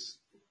names.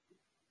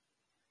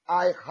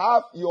 I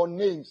have your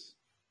names.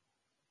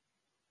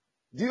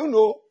 Do you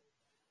know,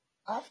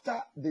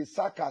 after they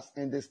sacked us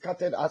and they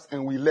scattered us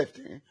and we left,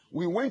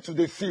 we went to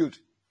the field.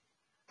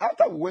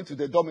 After we went to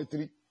the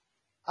dormitory,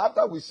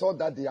 after we saw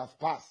that they have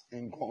passed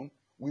and gone,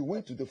 we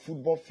went to the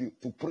football field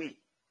to pray.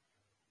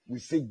 We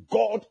say,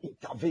 God,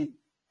 intervene.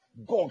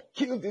 God,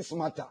 kill this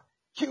matter.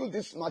 Kill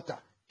this matter.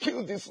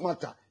 Kill this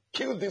matter.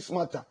 Kill this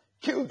matter.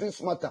 Kill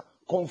this matter.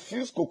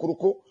 Confuse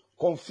Kokoroko.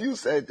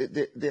 Confuse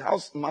the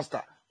house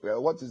master.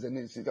 What is the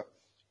name?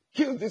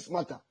 Kill this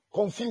matter.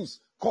 Confuse.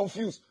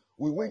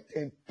 We went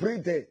and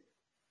prayed there.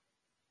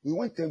 We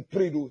went and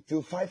prayed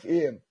till 5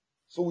 a.m.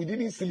 So we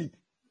didn't sleep.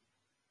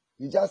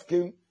 We just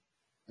came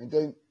and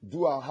then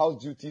do our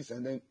house duties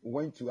and then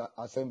went to our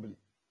assembly.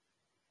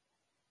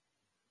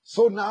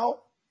 So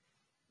now,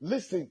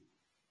 listen.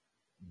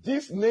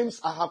 These names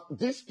I have,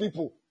 these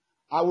people,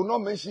 I will not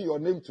mention your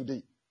name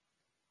today.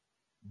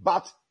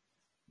 But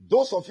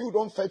those of you who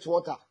don't fetch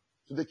water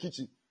to the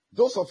kitchen,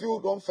 those of you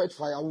who don't fetch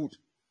firewood,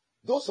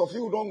 those of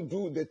you who don't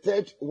do the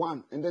third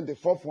one and then the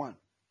fourth one,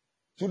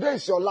 today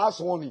is your last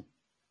warning.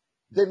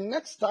 The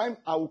next time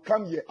I will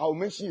come here, I will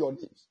mention your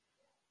names.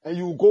 And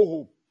you will go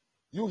home.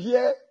 You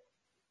hear?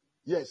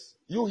 Yes.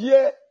 You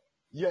hear?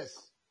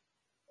 Yes.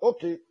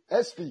 Okay.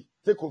 SP,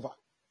 take over.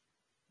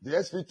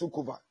 The SP took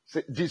over.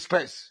 Say,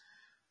 disperse.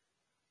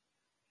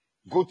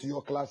 Go to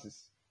your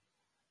classes.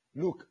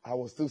 Look, I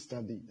was still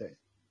standing there.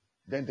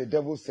 Then the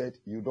devil said,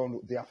 you don't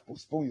know. They have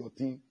postponed your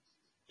thing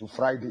to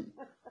Friday.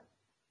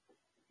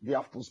 They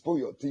have postponed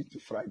your thing to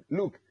Friday.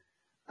 Look,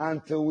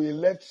 until we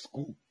left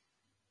school,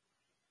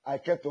 I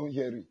kept on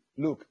hearing,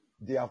 look,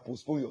 they have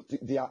postponed your thing.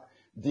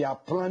 They are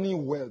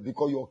planning well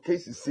because your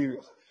case is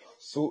serious.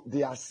 So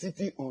they are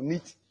sitting on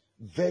it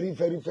very,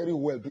 very, very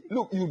well.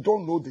 Look, you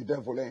don't know the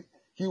devil, eh?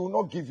 He will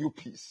not give you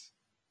peace.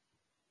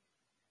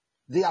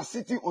 They are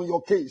sitting on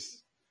your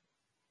case.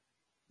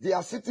 They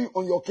are sitting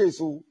on your case.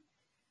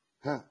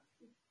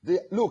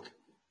 Look,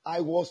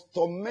 I was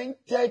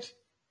tormented.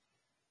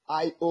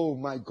 Oh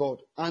my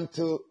God,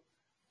 until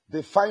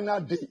the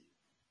final day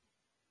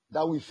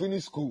that we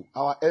finished school,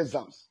 our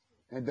exams,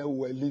 and then we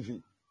were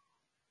leaving.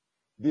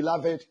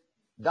 Beloved,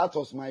 that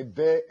was my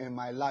bear and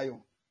my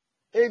lion.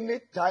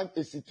 Anytime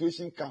a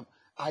situation comes,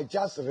 I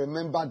just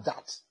remember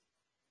that.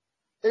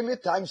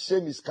 Anytime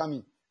shame is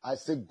coming, I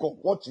say, God,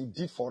 what you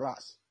did for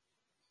us.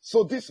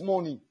 So this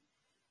morning,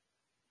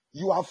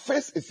 you have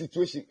faced a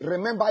situation.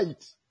 Remember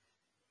it.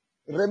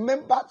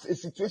 Remember a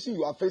situation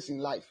you have faced in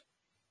life.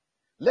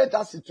 Let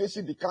that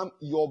situation become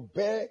your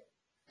bear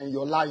and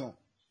your lion.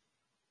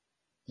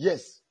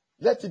 Yes.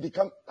 Let it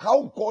become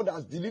how God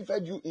has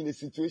delivered you in a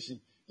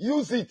situation.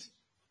 Use it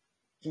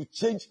to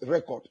change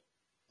record.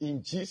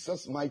 In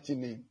Jesus' mighty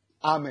name.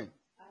 Amen.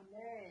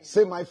 Amen.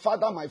 Say, my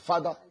Father,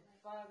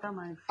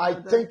 I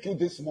thank you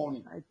this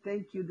morning that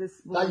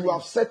you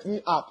have set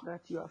me up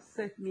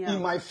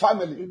in my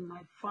family,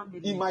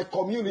 in my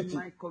community,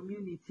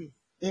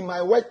 in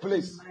my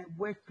workplace,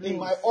 in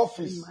my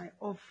office,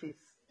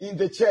 in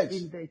the church,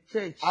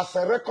 as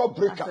a record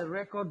breaker, a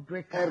record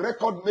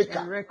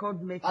maker,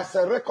 as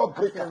a record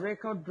breaker, a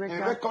record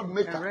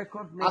maker,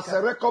 as a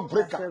record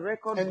breaker,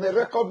 and a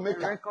record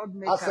maker,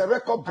 as a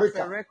record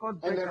breaker,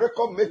 and a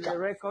record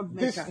maker.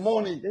 This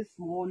morning,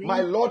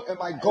 my Lord and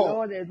my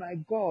God,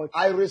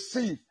 I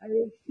receive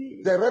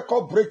the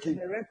record breaking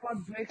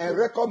and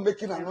record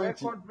making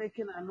anointing.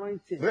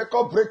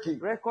 Record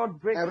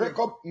breaking and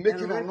record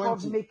making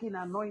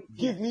anointing.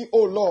 Give me,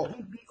 O Lord.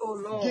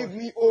 Give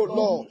me, O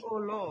Lord.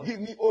 Give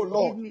me, O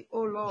Lord,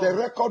 the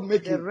record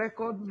making and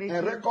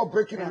record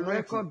breaking anointing.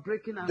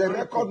 The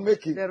record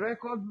making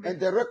and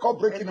the record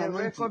breaking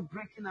anointing.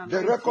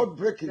 The record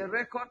breaking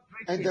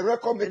and the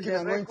record making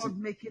anointing.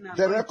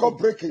 The record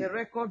breaking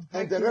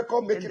and the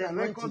record making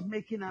anointing.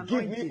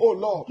 Give me, O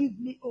Lord. Give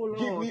me, O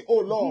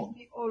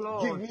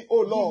Lord. Give me,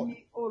 O Lord. Give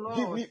me, O Lord.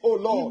 Give me,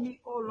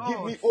 O Lord.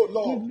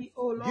 Give me,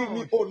 O Lord. Give me,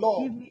 O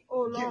Lord. Give me,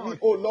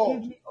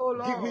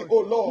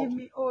 O Lord. Give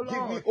me,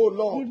 O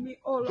Lord.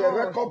 The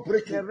record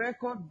breaking, the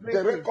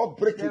record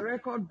breaking,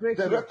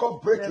 the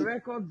record breaking,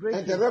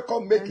 and the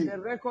record making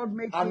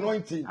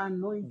anointing.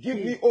 Give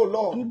me, O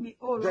Lord,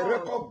 the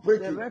record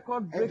breaking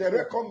and the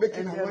record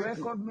making anointing.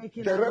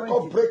 The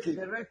record breaking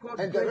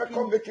and the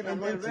record making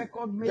anointing.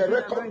 The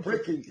record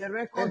breaking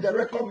and the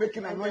record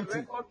making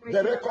anointing.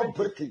 The record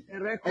breaking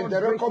and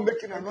the record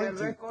making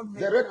anointing.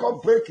 The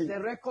record breaking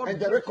and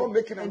the record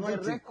making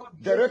anointing.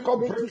 The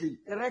record breaking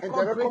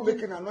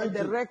and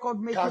the record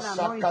making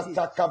anointing.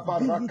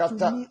 Give it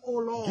to me, O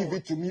Lord. Give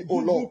it to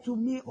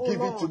me, O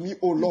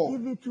Lord.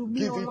 Give it to me,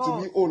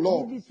 O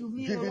Lord. Give it to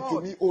me,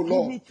 O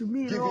Lord. Give it to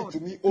me, O Lord. Give it to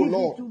me, O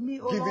Lord.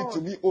 Give it to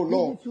me, O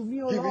Lord.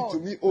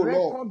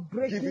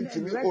 Give it to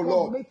me, O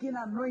Lord.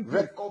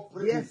 Record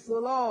breaking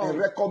and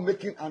record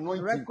making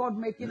anointing.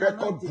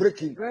 Record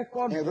breaking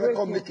and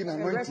record making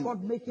anointing.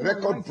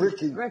 Record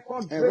breaking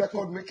and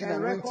record making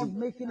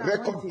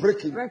anointing.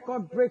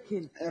 Record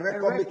breaking and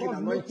record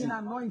making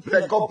anointing.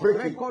 Record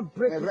breaking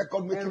and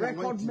record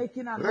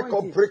making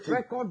anointing.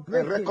 Record breaking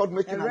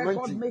and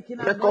record making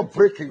anointing.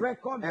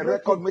 Record breaking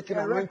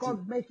and record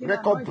making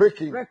anointing.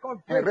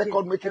 Record breaking and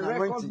record making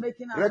anointing.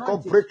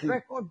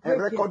 Record breaking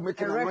and record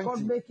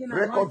making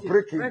anointing.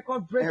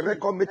 Record breaking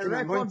and record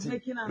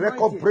making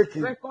anointing.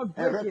 Record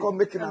breaking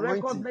and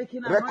record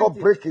making anointing.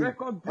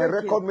 Record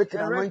breaking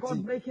and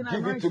record making anointing.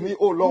 Give it to me,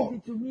 O Lord.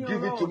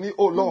 Give it to me,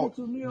 O Lord.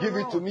 Give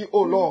it to me,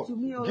 O Lord.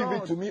 Give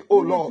it to me, O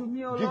Lord.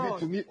 Give it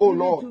to me, O Lord. Give it to me, O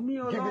Lord.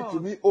 Give it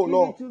to me, O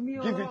Lord.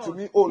 Give it to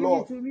me, O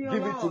Lord. Give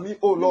it to me,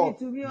 O Lord.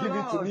 Give it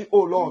to me, O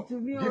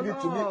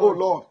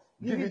Lord.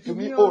 Give it to me, O Lord. Give it to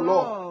me, O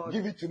Lord.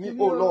 Give it to me, O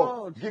Lord.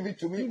 Give it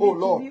to me, O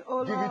Lord.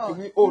 Give it to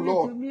me, O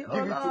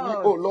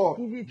Lord.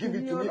 Give it to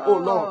me, O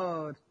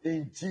Lord.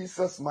 In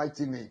Jesus'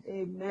 mighty name.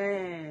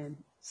 Amen.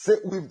 Say,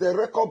 with the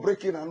record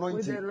breaking anointing.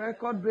 With the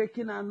record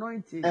breaking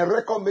anointing. And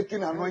record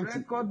making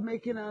anointing. Record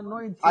making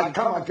anointing. I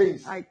come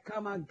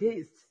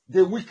against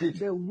the wicked,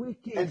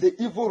 and the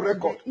evil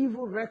record,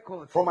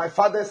 from my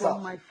father's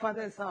house,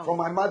 from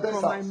my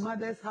mother's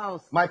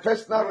house, my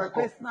personal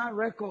record,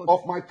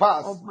 of my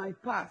past,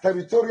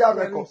 territorial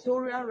record.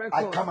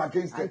 I come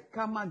against them.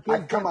 I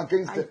come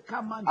against them. I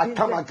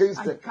come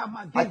against them.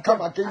 I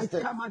come against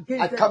them.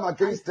 I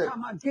come against them.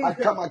 I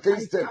come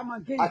against them.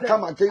 I come against them. I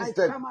come against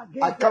them.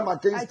 I come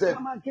against them.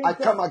 I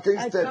come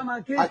against them.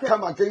 I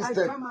come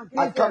against them.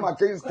 I come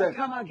against them.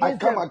 I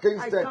come against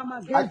them.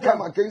 I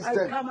come against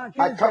them.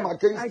 I come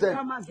against them.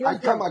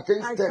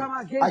 I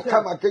come against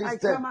them.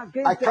 I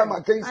come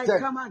against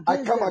them.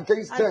 I come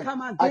against them.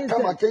 I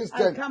come against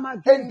them.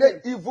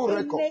 Any evil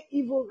record,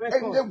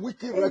 any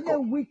wicked record,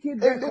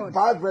 any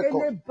bad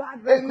record,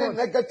 any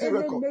negative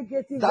record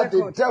that the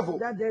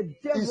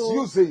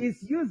devil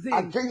is using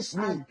against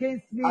me,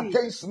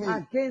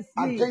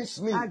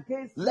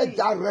 let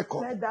that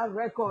record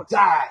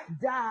die.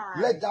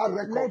 Let that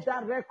record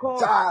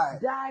die.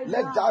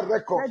 Let that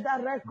record die.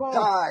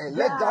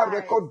 Let that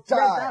record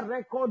die.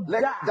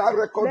 Let that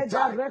record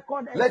die.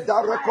 Let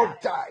that record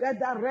die. Let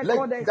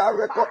that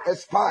record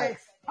expire.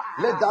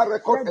 Let that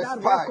record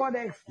expire.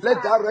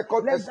 Let that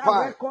record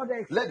expire.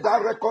 Let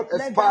that record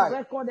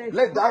expire.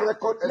 Let that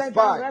record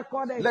expire.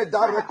 Let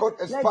that record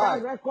expire.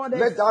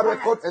 Let that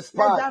record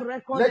expire. Let that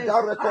record expire.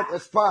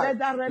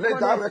 Let that record expire. Let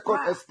that record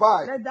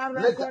expire. Let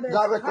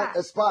that record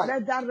expire.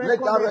 Let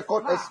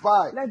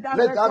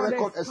that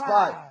record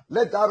expire.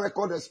 Let that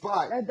record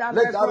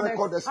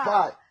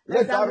expire.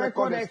 Let that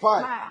record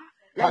expire.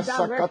 Let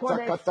that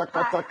record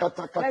expire.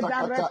 Let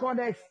that record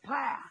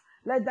expire.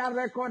 Let that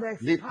record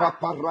Le expire.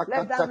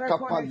 Let that paparakata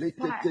record kapa expire.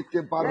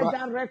 leketeke Let bara.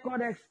 that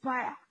record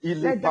expire.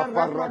 Ile Let that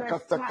record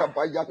paparakata expire.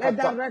 Let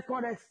that kabayakata.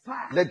 record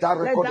expire. Let that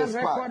Let record that expire.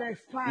 record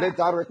expire. Let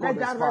that Let record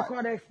that expire.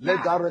 record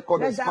Let that expire.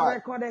 record Let that expire.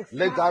 record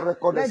Let that expire.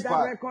 record Let that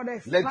expire. record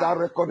Let that expire.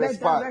 record Let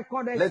that expire.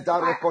 record Let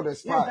that expire. record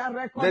Let expire. that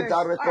record Let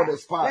that record expire.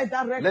 expire. Let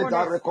that Let record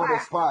that record expire.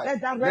 expire.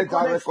 Let that Let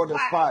that record record expire.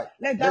 expire.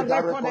 Let Let that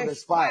that record record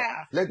expire.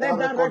 expire. Let Let that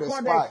that record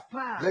record expire.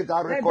 expire. Let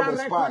that Let record that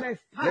record expire.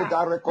 Let expire.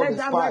 that record Let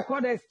that expire.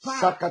 record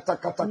expire.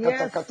 Sakata kata kata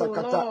Yes, kata O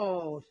kata.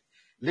 Lord.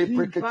 Le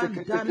prekete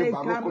kete ke Ibandale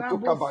baroko to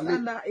karabo kabale.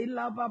 sanda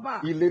ila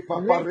baba. Ile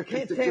papa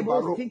rekete ke Rekete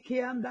baro.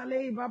 bostiki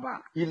andale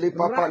baba. Ile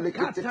papa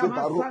lekete Rakata ke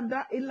baro.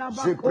 masanda ila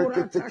Je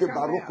bakora brekete ke takabaya.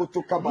 baroko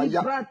to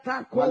kabaya.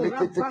 Librata kora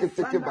Malekete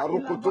kete ke basanda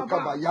baroko ila to baba.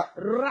 kabaya.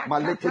 Rakata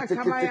Malekete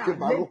kete ke kabaya.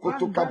 baroko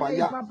to Lepandale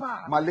kabaya. baba.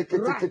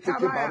 Malekete kete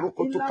ke Rakabaya.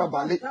 baroko to Ila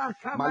kabale. bata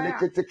kabaya.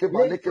 Malekete ke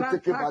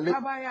balekete ke Leprata bale.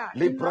 kabaya.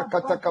 Le Ila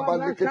brakata baba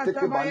kabalekete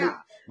ke bale. rakata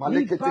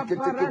Malekete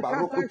kete ke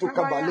baroko Lipaparakata to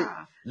kabale.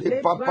 kabaya. Le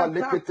papa Leprata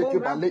lekete ke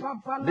kora bale.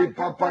 Le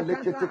papa papalakata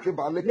lekete ke kata.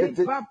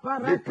 balekete.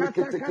 Le Lepaparakata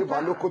prekete ke kata.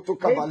 baloko to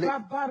kabale.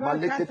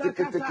 Malekete Lepaparakata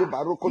kete ke kata.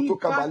 baroko to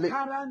kabale.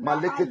 Ipakaranda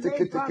Malekete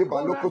kete ke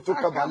baloko to alepakorata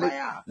kabale.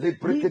 kabaya. Le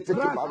brekete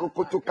ke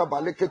baroko to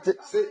kabale kete.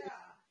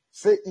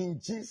 Say in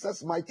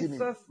Jesus' mighty name.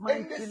 Jesus'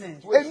 mighty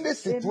name. Any Any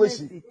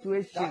situation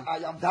situation that I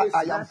am that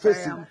I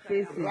facing am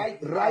facing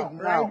right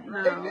now, right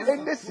now,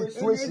 any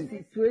situation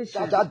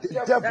that the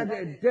that devil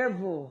the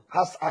devil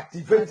has has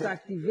activated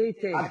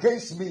activated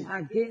against me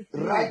against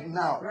me right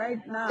now,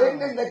 right now,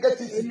 any negative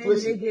any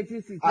situation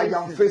negative I am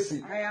situation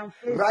facing I am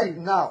right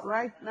facing now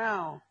right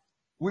now,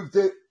 with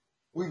the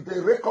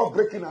record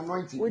breaking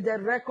anointing with the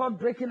record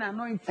breaking and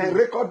anointing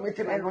record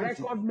making and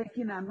anointing, record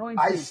making I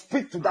anointing,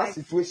 speak to that I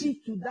situation.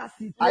 speak to that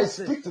I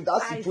situation. speak to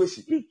that I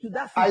situation. speak to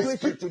that I situation.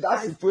 speak to that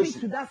I speak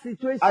situation. to that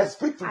situation. I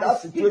speak to I that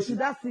speak to situation.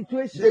 that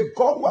situation. The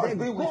God who has The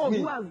been with God who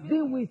me has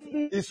been with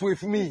me is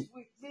with me.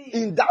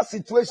 In that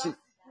situation,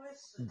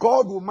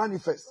 God will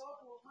manifest.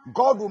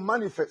 God will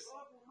manifest.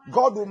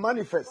 God will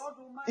manifest.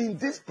 In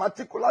this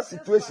particular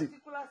situation,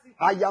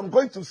 I am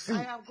going to see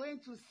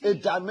a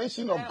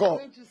dimension of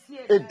God.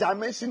 A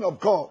dimension of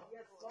God.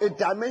 A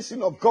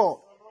dimension of God.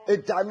 A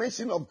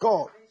dimension of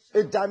God.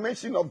 A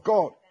dimension of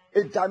God.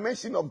 A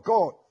dimension of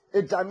God.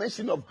 A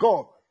dimension of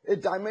God. A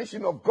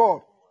dimension of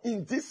God.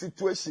 In this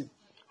situation,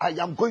 I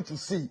am going to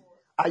see.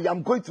 I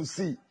am going to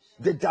see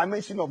the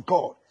dimension of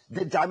God.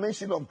 The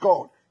dimension of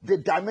God. The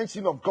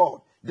dimension of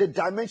God. The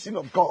dimension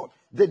of God.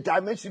 The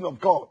dimension of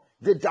God.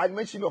 The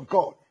dimension of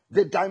God.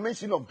 The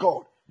dimension of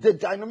God. The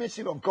dimension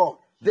of God.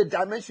 The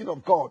dimension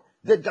of God.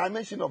 The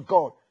dimension of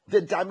God.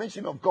 The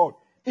dimension of God.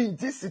 In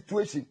this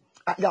situation,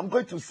 I am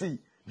going to see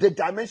the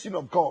dimension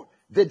of God.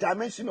 The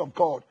dimension of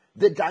God.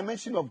 The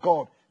dimension of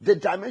God. The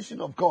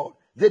dimension of God.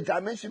 The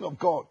dimension of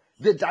God.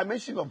 The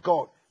dimension of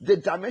God. The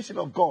dimension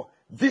of God.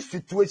 This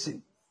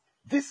situation.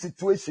 This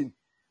situation.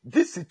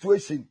 This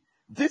situation.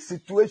 This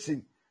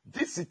situation.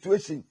 This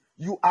situation.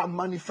 You are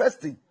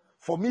manifesting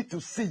for me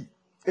to see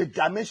a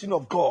dimension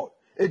of God.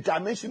 A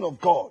dimension of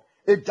God.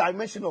 A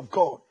dimension of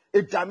God.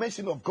 A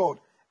dimension of God.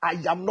 I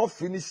am not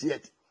finished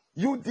yet.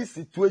 You, this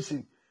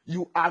situation,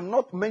 you are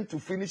not meant to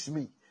finish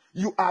me.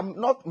 You are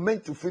not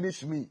meant to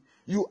finish me.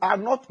 You are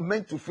not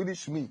meant to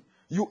finish me.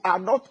 You are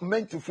not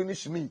meant to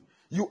finish me.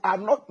 You are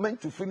not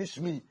meant to finish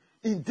me.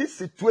 In this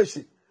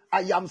situation,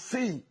 I am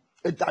seeing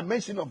a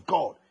dimension of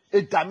God.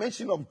 A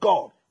dimension of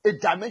God. A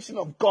dimension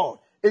of God.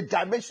 A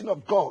dimension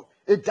of God.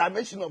 A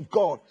dimension of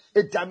God.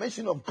 A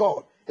dimension of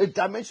God. A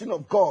dimension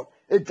of God.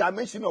 A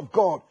dimension of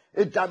God.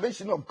 A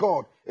dimension of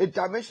God. A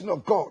dimension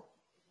of God.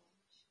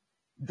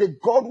 The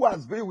God who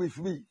has been with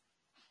me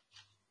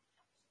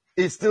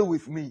is still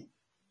with me.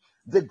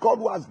 The God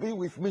who has been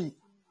with me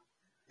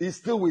is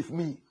still with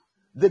me.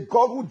 The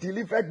God who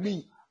delivered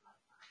me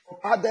from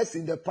others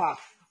in the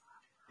past,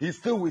 He's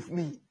still with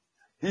me.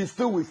 He's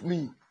still with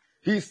me.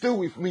 He's still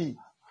with me.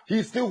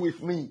 He's still with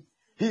me.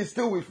 He's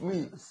still with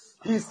me.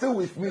 He's still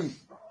with me.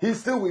 He's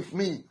still with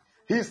me.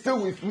 He's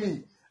still with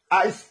me.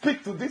 I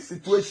speak to this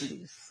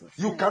situation.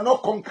 You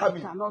cannot conquer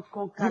me.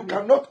 You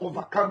cannot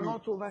overcome me.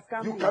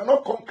 You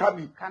cannot conquer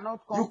me.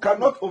 You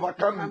cannot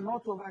overcome me.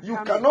 You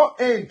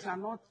cannot end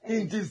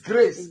in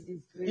disgrace,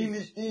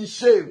 in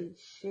shame.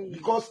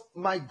 Because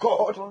my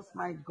God,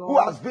 who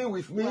has been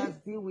with me,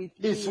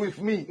 is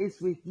with me.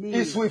 Is with me.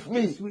 Is with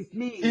me.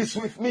 Is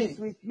with me.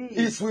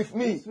 Is with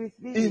me.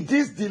 In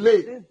this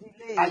delay,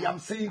 I am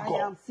seeing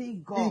God.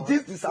 In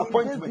this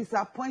disappointment,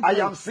 I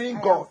am seeing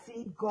God.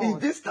 In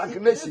this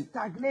stagnation,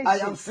 I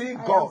am seeing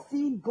God.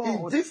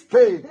 In this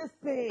pain,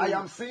 I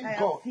am seeing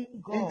God.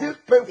 In this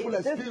painful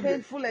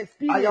experience,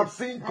 I am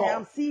seeing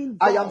God.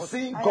 I am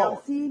seeing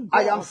God.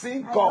 I am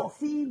seeing God.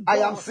 I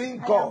am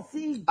seeing God.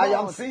 I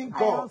am seeing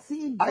God.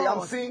 I am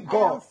seeing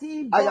God.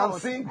 I am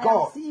seeing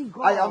God.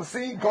 I am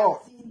seeing God.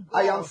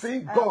 I am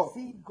seeing God.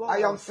 I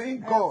am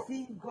seeing God.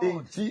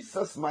 In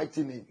Jesus'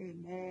 mighty name.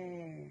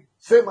 Amen.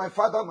 Say, my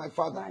Father, my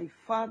Father. My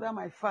Father,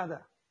 my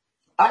Father.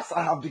 As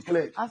I have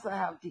declared. As I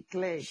have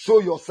declared. Show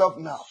yourself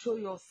now. Show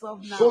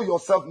yourself now. Show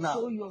yourself now.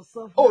 Show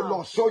yourself Oh now.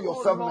 Lord, show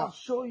yourself Oh, Lord, now.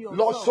 show yourself.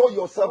 Lord, show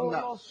yourself Oh,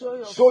 now. Lord,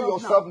 show Show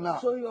yourself yourself now.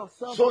 Show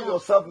yourself Show now.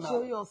 yourself now.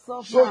 Show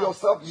yourself Show now.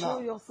 yourself now.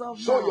 Show yourself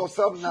Show now.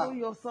 yourself now. Show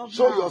yourself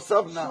Show now.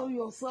 yourself now. Show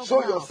yourself Show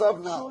now.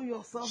 yourself now. Show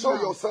yourself Show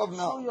now. yourself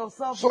now. Show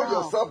yourself Show now.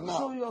 yourself now.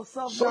 Show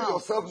yourself Show now.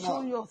 yourself now.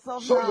 Show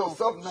yourself Show now.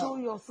 yourself now. Show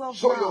yourself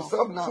Show now.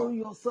 yourself now. Show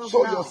yourself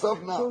Show now. yourself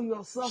now. Show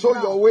yourself Show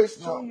now. your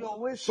waist Show now. your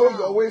waist Show now.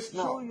 your waist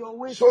now. Show your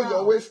waist Show now.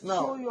 your waist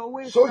now. Show your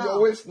waist Show now. your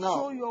waist now.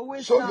 Show your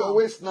waist Show now. your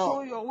waist now.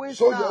 Show your waist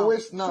Show now. your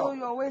waist now. Show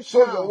your waist Show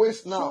now. your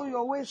waist now. Show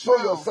your waist Show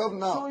now. yourself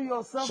now. Show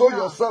yourself Show now.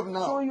 yourself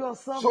now. Show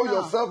yourself Show now.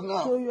 yourself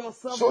now. Show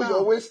yourself Show now.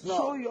 your waist now.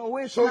 Show your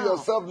waist Show now.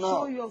 yourself now.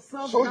 Show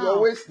yourself Show now.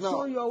 your waist now.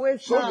 Show your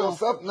waist Show now.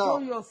 yourself now. Show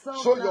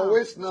yourself Show now. your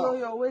waist now. Show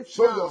your waist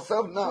Show now.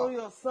 yourself now. Show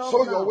yourself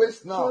Show now. your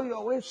waist now. Show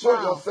your waist Show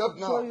now. yourself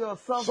now. Show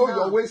yourself Show now.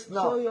 your waist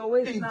now. Show your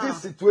waist In now. this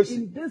situation.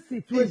 In this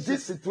In situation.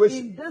 this situation.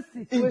 In this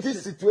In situation.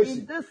 this situation.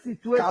 In this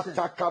situation.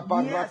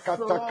 Katakabara Yes, Lord.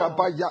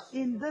 katakabaya.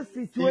 In this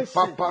situation.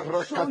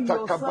 Ipapara Show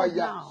yourself katakabaya.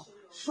 now.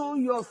 Show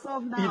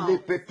yourself now.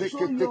 Ilepete Show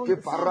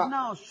keteke para. yourself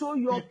now. Show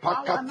your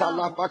power Ipakatala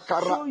now.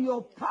 bakara. Show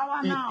your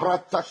power now.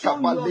 Iprata Show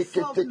kabaleke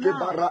yourself teke now.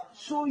 bara.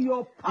 Show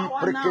your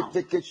power now.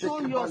 Ipreketeke Show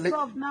teke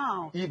yourself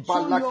now. Show your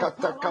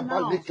Ibalakata power now.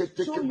 kabaleke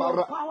teke Show your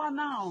bara. power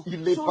now.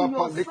 Ile Show papa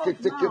yourself leke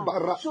teke now.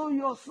 bara. Show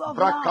yourself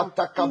Brakata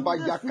now.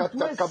 kabaya In kata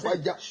this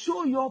kabaya. situation.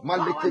 Show your power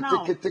Maleke now.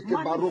 teke teke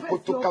Manifest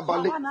barokoto your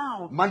kabale. power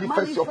now.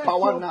 Manifest your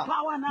power now.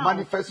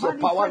 Manifest your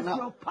power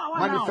now.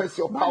 Manifest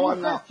your power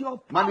now.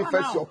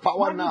 Manifest your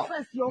power now.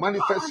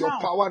 Manifest your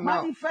power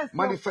now.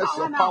 Manifest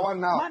your power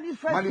now.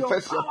 Manifest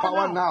your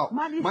power now.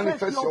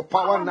 Manifest your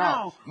power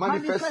now.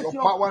 Manifest your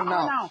power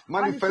now.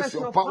 Manifest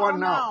your power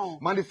now.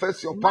 Manifest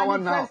your power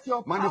now.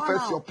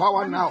 Manifest your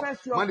power now.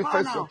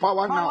 Manifest your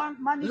power now.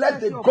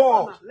 Let the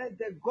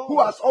God who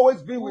has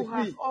always been with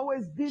me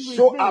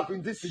show up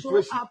in this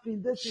situation.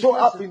 Show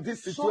up in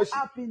this situation.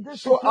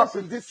 Show up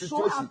in this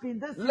situation.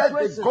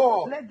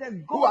 Let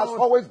the God who has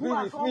always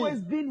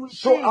been with me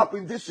show up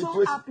in this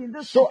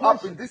situation. Show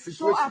up in this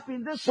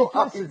situation. Show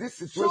up in this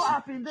situation.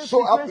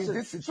 Show up in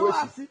this situation.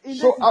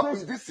 Show up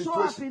in this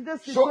situation.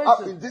 Show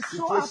up in this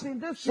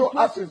situation. Show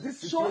up in this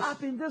situation.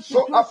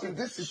 Show up in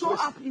this situation. Show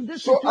up in this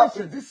situation. Show up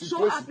in this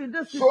situation.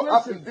 Show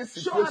up in this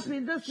situation.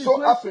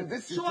 Show up in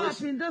this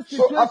situation.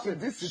 Show up in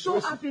this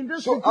situation.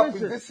 Show up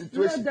in this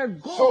situation. Let the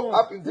God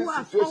who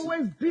has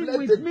always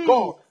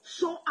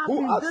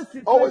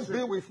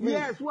been with me,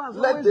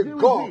 let the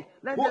God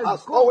who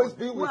has always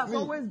been with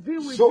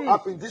me show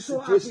up in this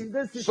situation.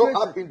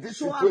 Show up in this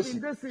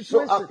situation.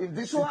 Show up in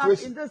this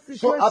situation.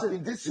 Show up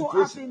in this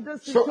situation.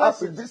 Show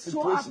up in this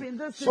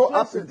situation. Show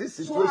up in this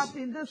situation.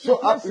 Show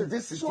up in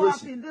this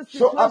situation.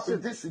 Show up in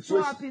this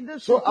situation.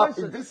 Show up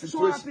in this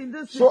situation.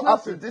 Show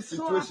up in this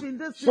situation.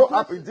 Show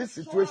up in this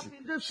situation.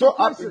 Show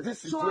up in this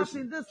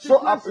situation.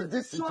 Show up in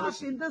this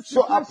situation. Show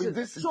up in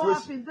this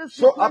situation.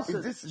 Show up in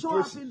this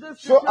situation.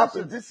 Show up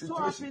in this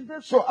situation.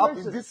 Show up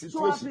in this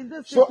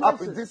situation. Show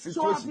up in this situation.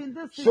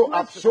 Show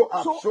up, show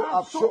up,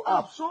 show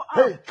up, show up.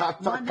 Hey,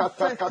 kata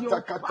kata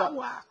kata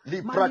kata.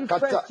 Libra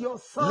kata.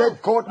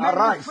 Let God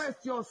arise.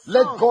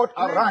 Let God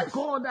arise.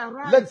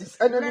 Let his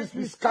enemies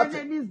be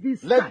scattered.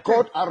 Let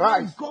God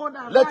arise.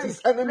 Let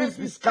his enemies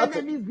be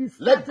scattered.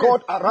 Let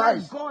God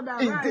arise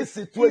in this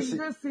situation.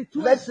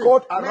 Let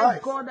God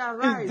arise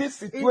in this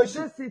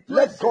situation.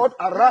 Let God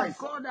arise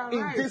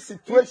in this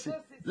situation.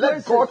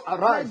 Let God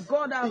arise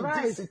in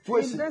this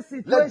situation.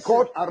 Let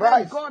God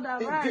arise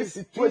in this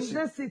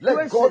situation.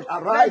 Let God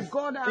arise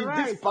in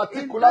this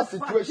particular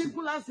situation.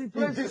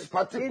 In this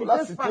particular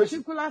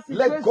situation.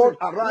 Let God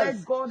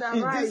arise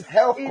in this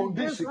health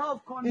condition.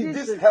 In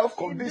this health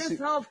condition.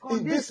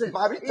 In this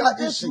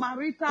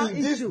marital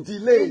issue.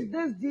 In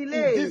this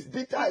delay. In this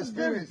bitter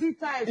experience.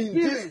 In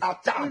this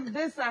attack. In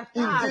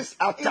this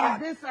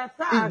attack.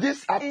 In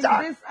this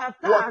attack.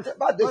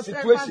 Whatever the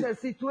situation.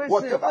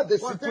 Whatever the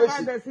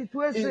situation.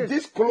 In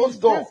this closed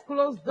door,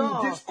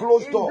 in this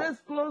closed door, in this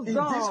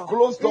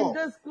closed door,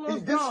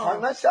 in this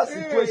financial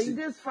situation,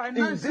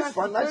 in this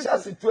financial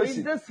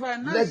situation,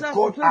 let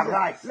God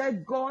arise.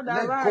 Let God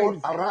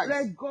arise.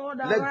 Let God arise.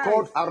 Let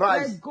God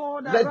arise.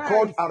 Let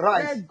God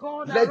arise.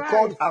 Let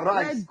God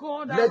arise.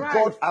 Let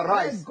God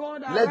arise.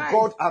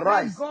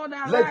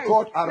 Let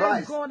God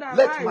arise.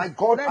 Let my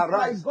God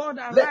arise.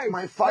 Let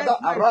my Father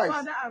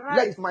arise.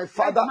 Let my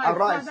Father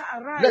arise.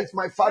 Let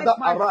my Father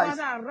arise.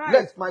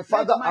 Let my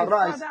Father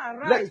arise.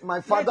 Let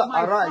my Father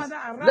arise.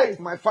 Let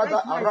my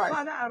Father arise.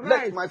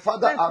 Let my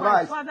Father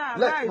arise.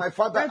 Let my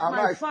Father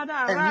arise.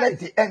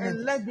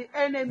 And let the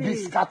enemy be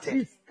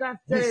scattered.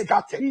 Be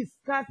scattered. Be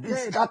scattered. Be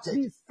scattered.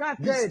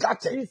 Be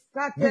scattered.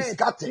 Be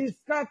scattered.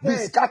 Be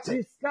scattered.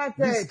 Be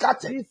scattered. Be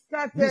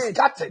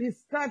scattered.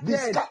 Be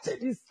scattered.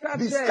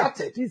 Be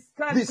scattered. Be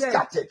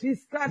scattered.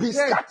 Be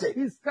scattered.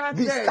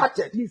 Be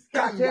scattered. Be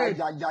scattered.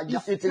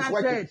 It is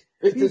working.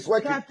 It is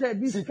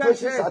working.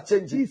 Situations are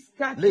changing.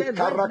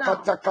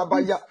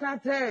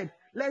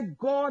 Let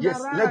God Yes,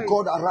 arise. let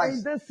God arise.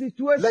 In this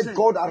situation. Let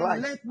God And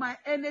arise. let my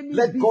enemies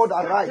Let be God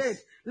scattered.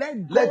 arise.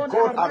 Let Let God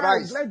God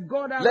arise. arise. Let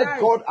God Let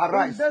arise. God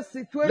In arise. this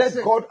situation.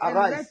 Let God And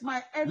arise. let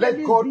my Let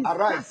enemies God be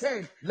arise.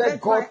 scattered.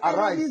 Let God my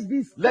arise. enemies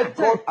be Let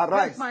God scattered.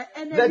 arise. Let my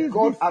Let enemies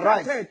God be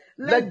arise. scattered.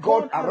 Let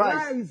God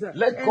arise. arise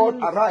Let God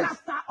and arise.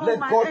 scatter all Let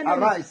my God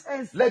enemies arise.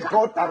 and Let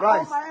God scatter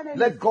all arise. my enemies.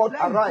 Let God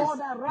Let arise. God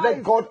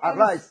Let arise God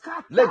and arise.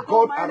 scatter Let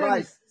all God my arise.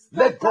 enemies.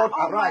 Let Scatter God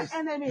all my arise.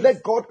 enemies.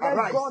 Let God Let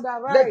arise. God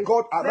Let arise.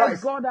 God Let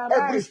arise. God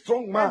Every arise.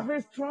 strong man,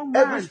 Every strong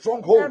every man,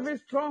 stronghold every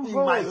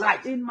in my stronghold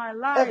life, in my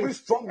every life,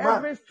 strong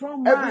man, every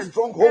strong every man,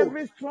 stronghold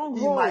every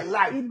in my stronghold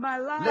life, in my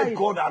let life.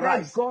 God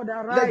Let arise. God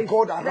Let arise.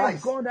 God Let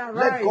arise. God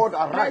Let arise. God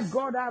Let arise.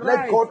 God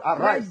Let arise. God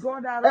Let arise.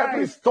 God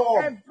Every arise.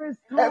 storm, Every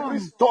every storm,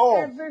 storm,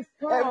 every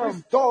every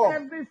storm,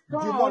 storm, every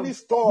storm, demonic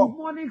storm,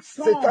 demonic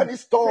storm, satanic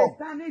storm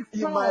satanic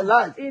in my storm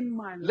life, in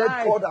my let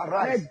life. God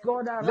arise. Let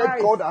God Let arise.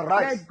 God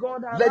arise. Let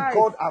God Let arise.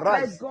 God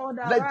arise. Let God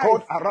Let arise.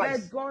 God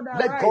arise. Let God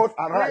Let arise. God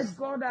arise. Let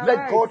God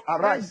Let arise. God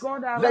Let arise.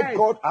 God Let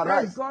arise. God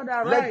Let arise. God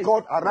Let arise.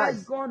 God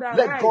arise. Let God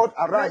Let arise. God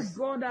arise. Let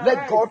God Let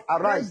arise. God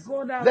arise. Let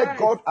God Let arise.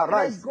 God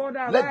arise. Let God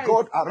Let arise.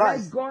 God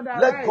arise. Let God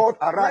Let arise. God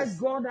arise. Let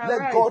God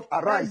Let arise. God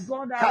Let arise.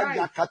 God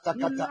Kaya arise. kata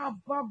kata. La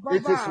ba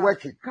It is baba.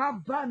 working.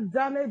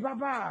 Kabandale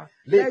baba.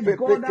 Le Let pe pe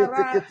God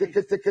kete kete arise.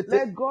 kete kete.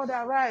 Let God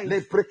arise.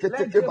 Le prekete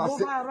Let ke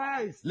base. Jehovah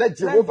arise. Let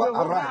Let Jehovah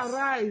Jehovah arise.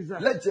 arise.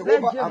 Let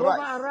Let Jehovah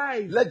Jehovah arise.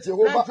 arise. Let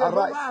Jehovah Let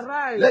Jehovah arise.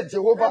 arise. Let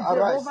Jehovah Let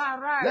arise. Jehovah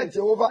Let arise.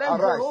 Jehovah Let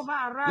arise. Jehovah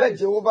Let arise.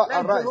 Jehovah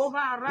Let arise.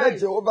 Jehovah Let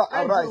arise. Jehovah Let arise. Jehovah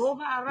Let arise.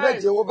 Jehovah Let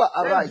arise. Jehovah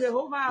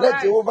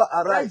Let arise. Jehovah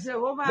Let arise.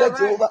 Jehovah Let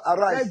arise. Jehovah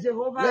arise. Let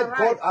Jehovah Let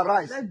God arise.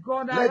 arise. Let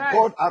God Let arise.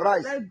 God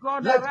arise. Let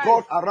God Let arise.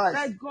 God arise.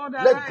 Let God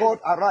Let arise.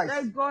 God arise.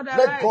 Let God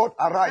Let arise. God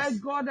arise.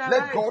 Let God Let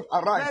arise. God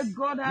arise. Let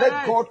God Let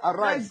arise. God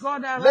arise.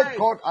 Let God Let arise.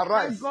 God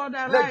arise. Let God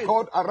Let arise.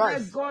 God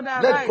arise. Let God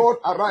Let arise. God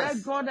arise.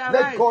 Let God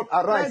Let arise. God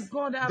arise. Let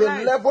God The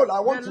arise. level I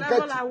The want to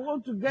get level to. I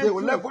want to The get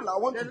to. level I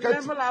want The to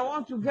get to. level I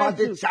want to But get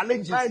the to.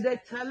 challenges, By the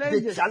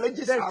the challenges.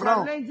 challenges The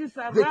around, challenges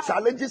the around.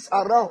 challenges The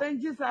around,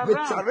 challenges the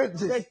around.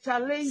 challenges The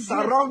challenges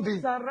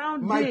surrounding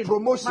my surrounding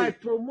my promotion,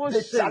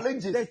 the promotion.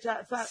 challenges The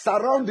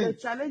surrounding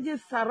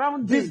challenges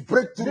this surrounding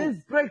breakthrough,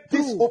 this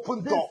this breakthrough,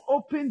 open this door,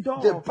 open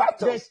the door,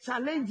 battles,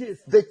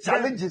 the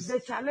challenges, the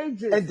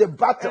challenges and the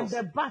and battles,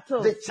 the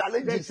the battles,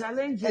 the challenges,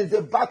 and challenges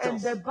the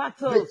and battles, the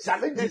the battles,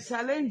 the challenges,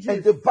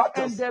 and challenges the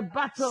and battles the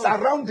battles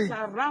surrounding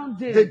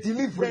the surrounding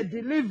the delivery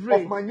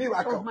of delivery my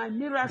of miracle, my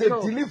the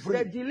miracle,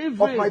 the delivery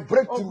of my delivery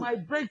of breakthrough, my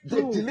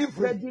the breakthrough,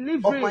 the delivery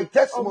of my delivery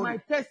of testimony, my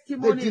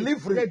the testimony,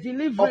 delivery the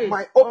of delivery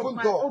my of open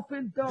my door,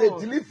 open the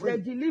door, the delivery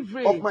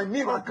of delivery my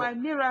of miracle, my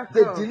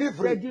the miracle,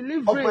 the delivery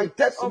of my delivery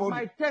of testimony,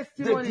 my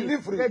the testimony,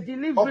 delivery the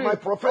of my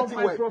delivery of prophetic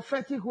my word,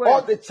 prophetic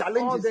all word, the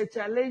all challenges the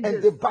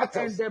and challenges the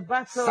and battles the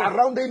battles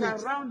surrounding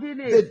it, surrounding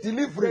the it,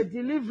 the delivery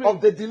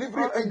of delivery the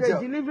delivery of the angel,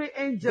 delivery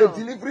the angel,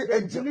 delivery the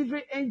angel.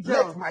 delivery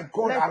Let angel. my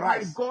God Let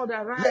my arise. God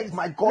Let arise.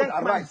 my God Let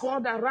my arise.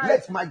 God arise.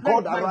 Let my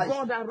God Let my arise.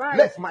 God arise.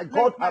 Let my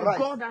God Let my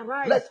arise. God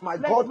arise. Let my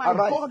Let God my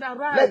arise. God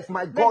arise. Let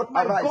my God Let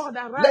my arise. God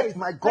arise. Let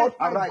my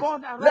God Let my arise.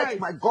 God Let arise.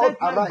 my God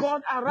Let my arise.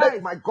 God Let arise.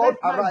 my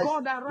God Let my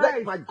arise. God Let arise. my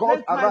God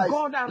Let my arise.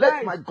 God Let arise.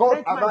 my God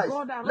Let my arise.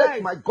 God Let arise.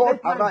 my God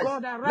Let my arise. God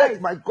Let arise.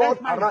 my God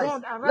Let my arise.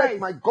 God Let arise.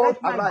 my God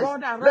Let my arise.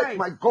 God Let arise.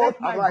 my God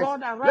Let my arise.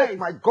 God Let arise.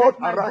 my God Let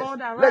my arise.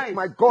 God Let arise.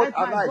 my God Let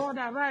my arise. God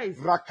arise.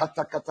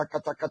 Rakata kata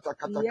kata kata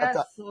kata Yes,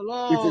 kata.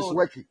 It is Lord.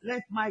 working.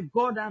 Let my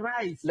God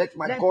arise. Let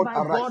my Let God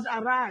my God arise.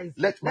 arise.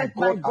 Let my Let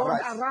my God God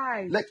arise.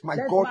 arise. Let my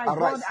Let God my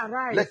God arise.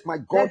 arise. Let my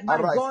God Let my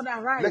arise. God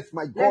arise. Let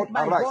my God Let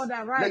my arise. God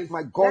Let arise. my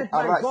God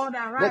Let my arise. God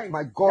Let arise.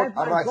 my God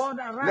Let my arise. God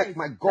Let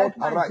arise. my God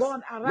Let my arise.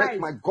 God Let arise.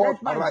 my God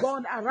Let my arise. God Let arise. my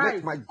God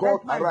Let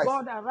my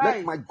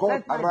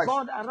arise. God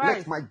Let arise.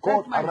 my God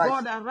Let my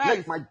arise. God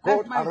Let arise. my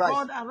God Let my arise. God Let arise. my Let God my arise. God Let arise. my Let God my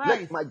arise. God Let arise. my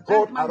God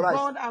Let my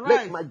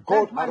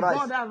arise.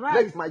 God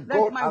arise. Let my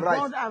Let God my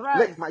arise. God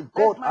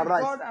arise. Let my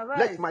Let God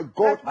my arise. God Let arise.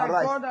 my God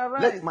Let my arise.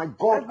 God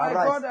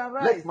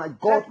Let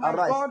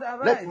arise.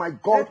 my God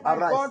Let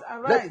my arise. God arise. Let my God Let my arise. God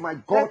Let arise. my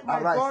God Let my arise. God Let arise. my God Let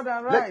my arise.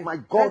 God Let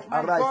arise. my God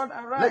Let my arise.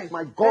 God Let arise.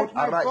 my God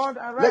Let my arise. God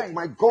Let arise.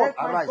 my God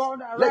Let my arise.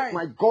 God Let arise.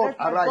 my God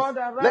Let my arise. God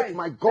Let arise.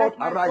 my God Let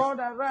my arise. God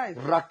arise.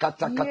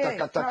 Rakata kata Ye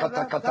kata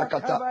kata kata karata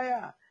kata.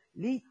 kabaya.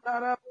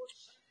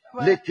 Litarabush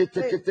kabaya.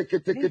 Lekete kete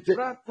kete kete.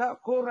 Liprata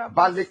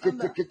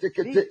Balekete korabasanda. kete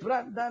kete.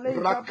 Lipranda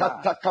le baba.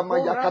 Rakata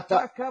kamayakata.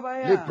 Korata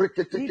kabaya.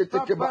 Lebrekete kete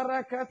keba.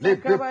 Lipaparakata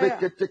kabaya.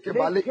 Lebebekete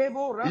kebale.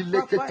 Lekebo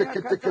Ilekete rapapaya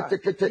kete kata. kete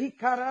kete.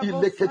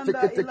 Ilekete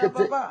Ikarabosanda kete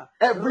kete. ilababa.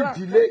 Every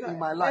delay Rakata. in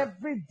my life.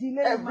 Every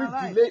delay in Every my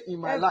life. delay in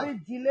my life. Every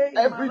delay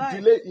in my Every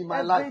life. delay in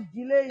my life. Every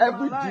delay in my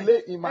Every life.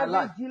 delay in my Every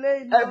life.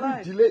 delay in my Every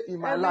life. delay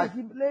in my Every life.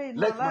 delay in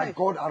my Let my life.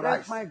 God Let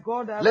arise. my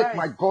God Let arise.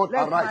 my God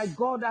Let my arise.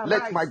 God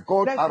Let arise. my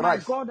God Let my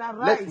arise. God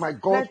Let arise. my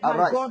God Let my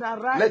arise. God God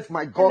arise. Let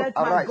my God Let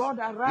my arise. God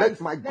arise.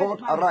 Let my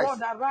God arise.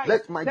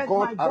 Let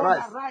my God arise.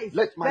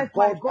 Let my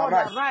God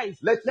arise.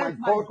 Let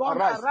my God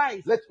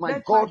arise. Let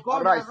my God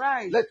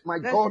arise. Let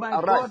my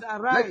God arise.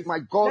 Let my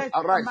God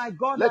arise. Let my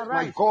God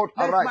arise.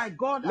 Let my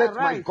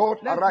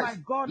God arise. Let my God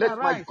arise. Let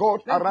my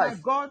God arise.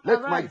 Let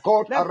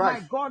my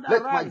God arise. Let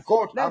my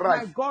God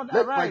arise.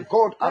 Let my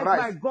God arise. Let my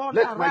God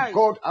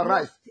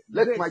arise.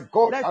 Let my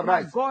God arise.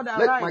 Let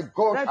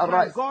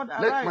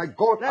my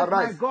God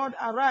arise. God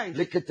arise.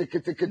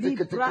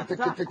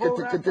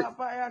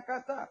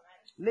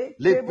 Let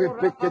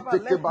my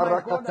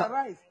God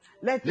arise.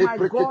 Let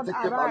my God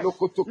arise.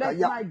 Let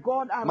my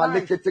God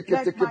arise.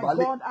 Let my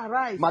God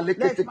arise.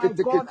 Let my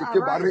God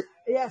arise.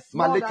 Yes,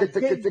 Lord,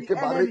 against the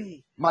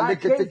enemy,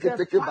 against the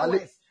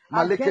powers,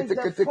 against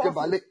the forces,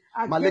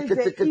 against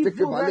the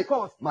evil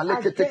records,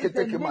 against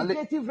the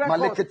negative records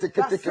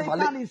that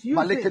Satan is using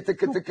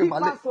to keep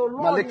us so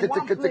long in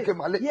one place.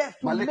 Yes,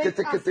 to make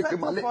us settle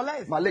for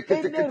less.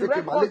 Any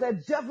record the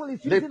devil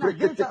is using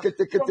against us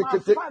from our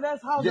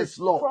father's houses, yes,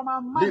 Lord. from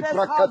our mother's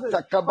houses,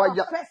 from our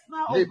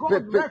personal or God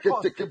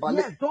records.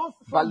 Yes, those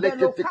from the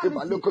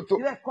locality,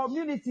 the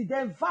community, the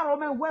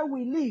environment where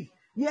we live.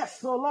 Yes,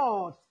 so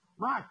Lord.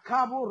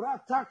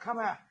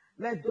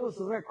 Let those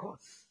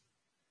records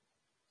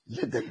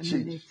let them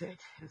change.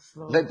 Yes,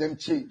 Lord. Let them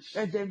change.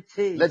 Let them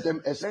change. Let them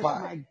Let expire.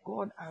 my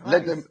God arise.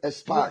 Let them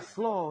expire. Yes,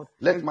 Lord.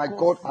 Let my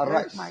God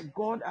arise. Let my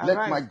God arise.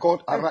 Let my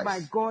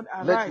God Let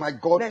arise. my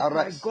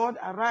God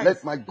arise. Let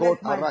my God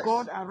Let my arise.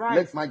 God arise.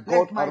 Let my God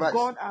Let my arise.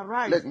 God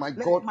arise. Let my God Let my arise. God arise. Let my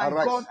God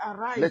arise.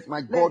 arise. Let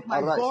my God Let my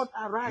arise. God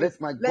arise.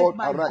 Let my Let God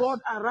my arise. God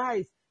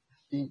arise.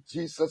 In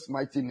Jesus'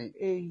 mighty name.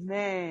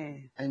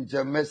 Amen. And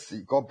your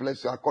mercy, God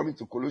bless you. According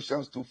to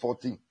Colossians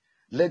 2:14,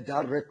 let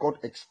that record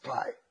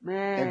expire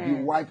and be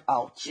wiped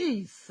out.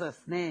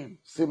 Jesus' name.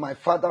 Say, my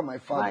Father, my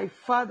Father. My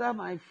Father,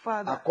 my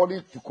Father.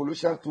 According to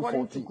Colossians 2:14.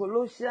 According to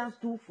Colossians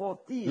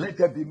 2:14. Let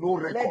there be no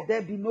record. Let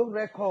there be no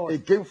record.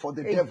 Again for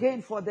the devil.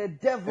 Again for the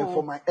devil. And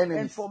for my enemies.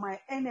 And for my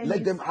enemies.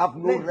 Let them have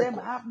no record. Them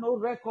have no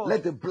record.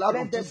 Let the blood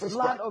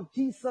of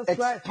Jesus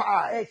Christ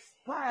expire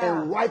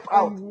and wipe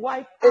out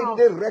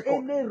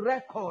any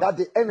record that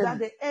the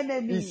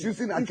enemy is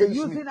using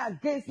against me.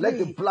 Let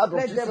the blood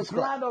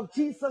of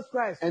Jesus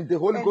Christ and the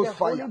Holy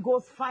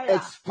Ghost fire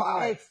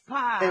expire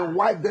and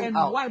wipe them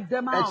out.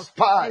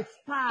 Expire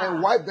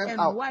and wipe them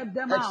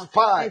out.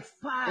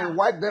 Expire and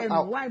wipe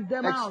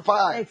them out.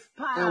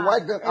 Expire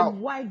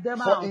and wipe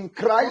them out. For in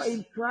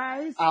Christ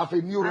I have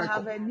a new record.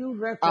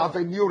 I have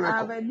a new record. I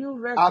have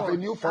a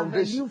new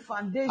foundation.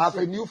 I have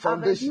a new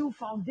foundation.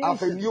 I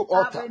have a new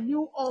altar. I have a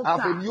new altar.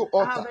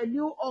 I have a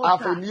new altar.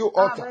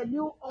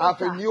 I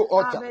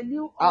have a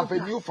new altar.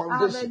 I have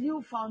a new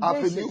foundation. I have a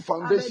new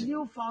foundation.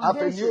 I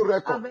have a new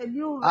record.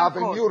 I have a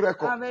new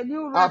record. I have a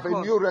new record.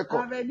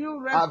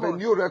 I have a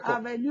new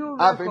record.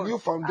 I have a new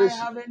foundation.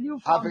 I have a new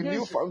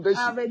foundation.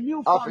 I have a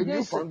new foundation.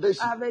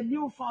 I have a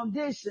new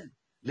foundation.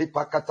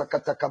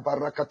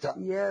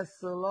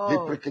 Yes,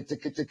 Lord.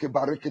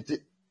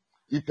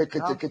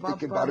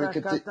 Ipekete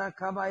barekete.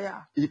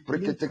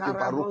 Iprekete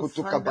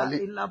barokoto kabale.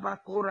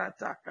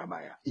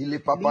 Ile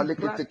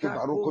papalekete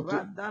barokoto.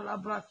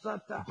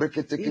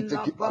 Brekete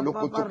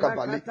balokoto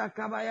kabale.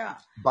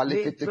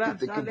 Balekete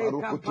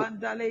barokoto.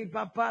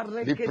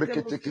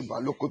 Iprekete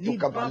balokoto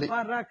kabale.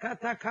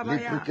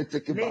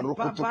 Iprekete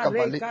barokoto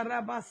kabale.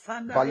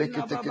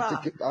 Balekete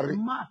bare.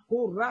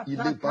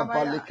 Ile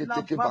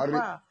babalekete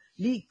bare.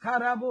 Li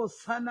karabo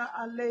sana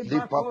ale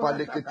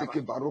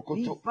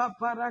barokoto.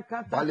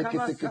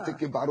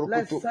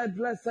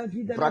 Blessed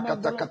be the name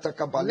of the Lord.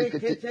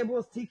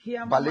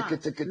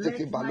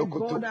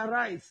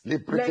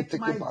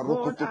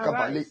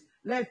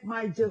 Let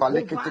my Jehovah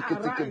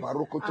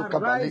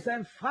arise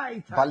and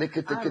fight.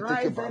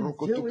 Arise and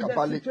deal with the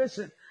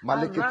situation.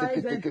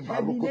 Arise and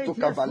terminate,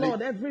 yes,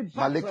 Lord, every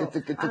battle.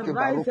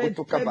 Arise and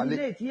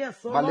terminate,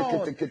 yes, Lord.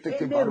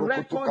 Any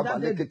record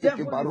that the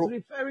devil is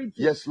referring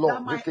to, yes, Lord,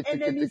 that my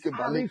enemies are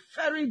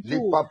referring to,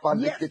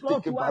 yes,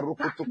 Lord, to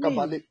attack me,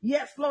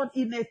 yes, Lord,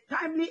 in a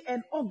timely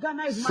and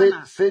organized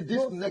manner. Say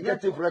this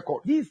negative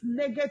record. This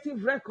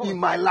negative record in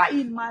my life.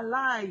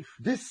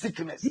 This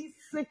sickness.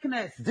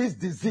 This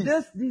disease.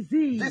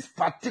 This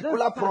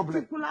particular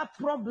problem.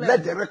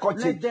 Let the record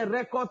change.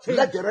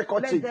 Let the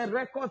record change.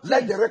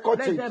 Let the record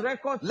change.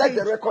 Let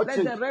the record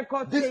change.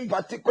 This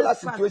particular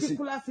situation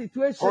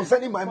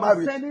concerning my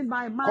marriage,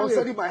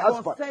 concerning my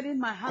husband,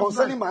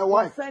 concerning my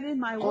wife,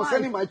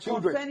 concerning my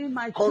children,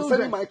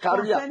 concerning my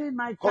career,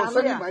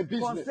 concerning my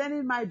business,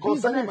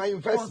 concerning my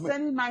investment,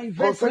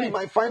 concerning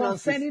my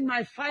finances,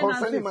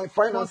 concerning my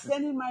finances,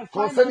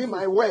 concerning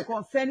my work,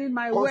 concerning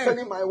my work,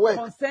 concerning my work,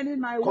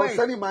 concerning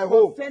concerning my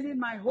home, concerning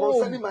my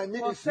concerning my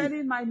ministry,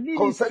 concerning my ministry,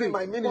 concerning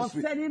my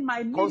ministry, concerning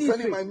my concerning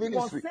ministry, my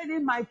ministry.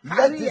 concerning my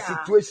Let this career,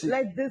 situation,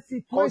 let this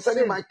situation,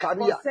 concerning my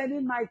career,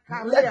 concerning my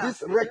career, let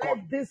this record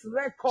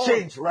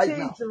change right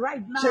now.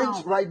 right now,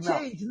 Change right now.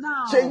 change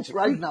now, Change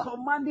right we now.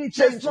 command it,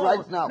 Change yes, Lord.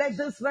 right now. Let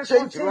this record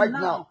Change change right now.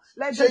 now.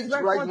 Let this Change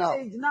right record now.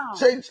 change now.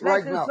 Change Let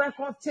right this now.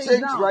 record change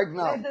Change now. right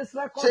now. Let this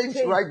record Change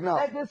change. right now.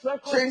 Let this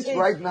record Change change.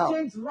 right now.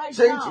 Change right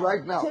Change now.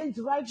 right now. Change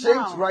right Change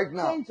now. right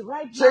now. Change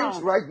right now.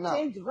 Change right now.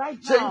 Change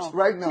right Change now.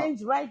 right now.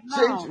 Change right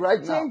now.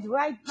 Change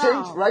right now. Change right Change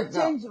now. right now.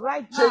 Change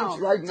right Change now.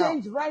 right now.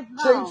 Change right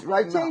now. Change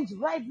right now. Change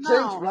right Change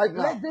now. right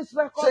now. Let this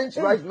record Change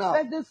change. right now.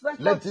 Let this record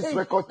Let this change.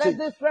 record Let change.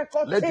 this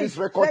record Let change. this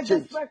record Let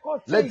change. this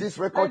record Let change. this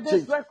record Let this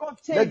change. record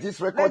change. Let this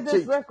record Let this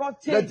change. record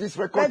Let change. this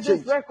record Let this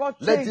change. record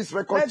Let change. this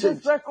record Let this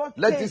change. record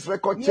Let change. this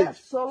record change.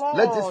 Yes, so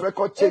Let this Lord.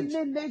 record change.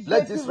 Any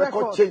Let this negative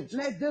record record. change.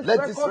 Let this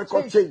Let this record record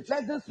change. change.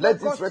 Let this Let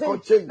this record record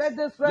change. change. Let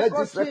this Let record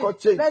this change. record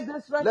change. Let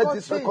this Let record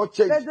this change. record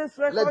change. Let this Let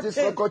record this change.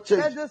 record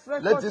change. Let this Let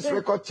record this change.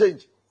 record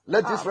change.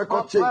 Let this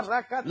record change.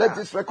 Let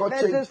this record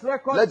Let change. this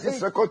record Let this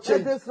change. record Let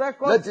change. this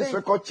record Let this change.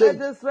 record Let change.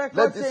 this record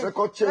Let this change.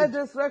 record Let change.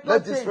 this record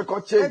Let this change.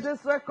 record Let change.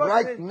 this record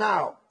Right change.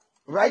 now.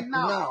 Right Right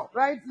now. now.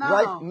 Right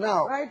Right now.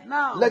 now. Right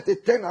now. Let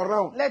it turn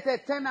around. Let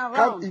it turn Come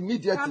around.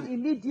 immediately. Come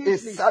immediately. A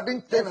sudden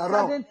A turnaround.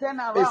 sudden turn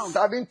A around.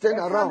 sudden A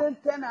turnaround. sudden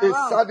turn A around.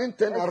 sudden A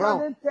turnaround.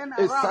 sudden turn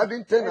A around. sudden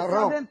A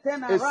turnaround. sudden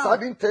turn A around.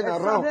 sudden A turnaround.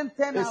 sudden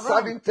turn A around.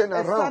 sudden A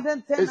turnaround.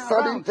 sudden A turn sudden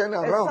around.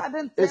 A turnaround.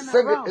 sudden A turn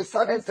around.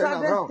 sudden A sudden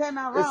turnaround. turn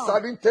A around.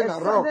 sudden A turnaround.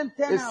 sudden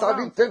turn A sudden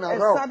around. A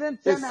turnaround. sudden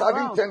A turn sudden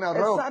around. A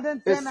turnaround.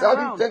 sudden A turn sudden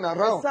around. A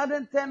turnaround.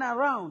 sudden turn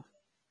around.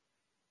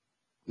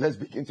 Let's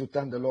begin to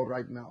thank the Lord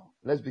right now.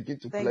 Let's begin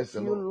to bless Thank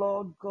the you, Lord.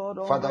 Lord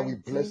God Father, we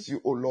Almighty. bless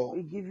you, O We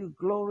Lord, give you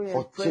glory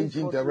for and praise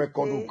changing for the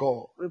record, O today.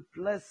 God. We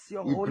bless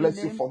your We holy bless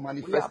you name. for We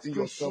manifesting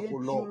yourself, appreciate O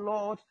you, Lord.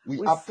 Lord. We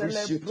We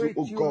appreciate you, celebrate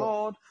O you, God.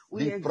 Lord.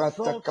 We Liprata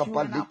exalt you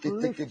and kabaleketeke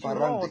uplift you, barande.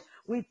 Lord.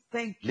 We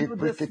thank you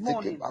this Lepreketeke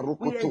morning.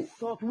 We barokoto.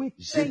 exalt. We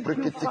thank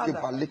you, Jebreketeke Father,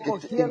 for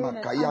baleketeke hearing and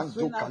makayando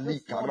answering us kali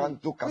this morning.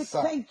 karanto We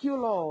kasa. thank you,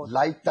 Lord,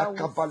 Laita that we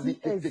see kabaleketeke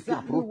exactly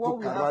broto what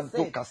we have karanto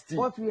said, kasti.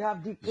 what we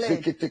have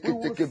declared. We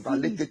will Jeketeketeke see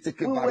it.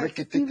 baleketeke We will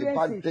bareketeke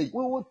experience it. bante.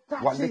 We will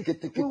touch it.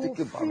 We will Waleketeketeke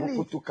feel it.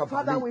 barokoto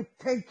Father, kabali. we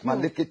thank you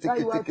that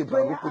you are Maleketeketeke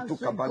prayer barokoto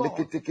answering God.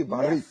 kabaleketeke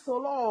bari. Yes, so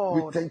We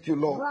Lord. thank you,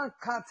 Lord.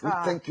 We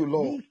Rakata. thank you,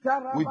 Lord.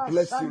 We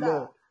bless you,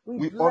 Lord. We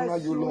We honor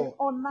bless you, you. We Lord.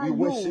 honor We you.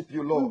 worship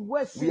you, We Lord.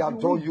 worship We you.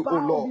 adore We you, O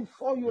bow Lord.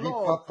 before you,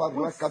 Lord. Lipapa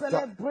We rakata.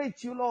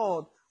 celebrate you,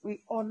 Lord.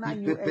 We honor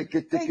you and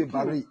Ipepeketeke thank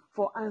bari. you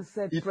for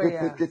answered prayer.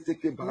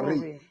 Ipepeketeke bari.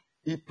 Glory.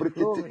 Ipreketeke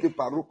Glory.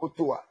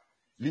 barokotoa.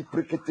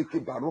 Lipreketeke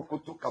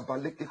barokoto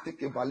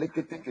kabaleketeke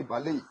baleketeke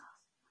bale.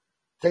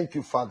 Thank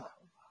you, Father.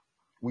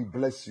 We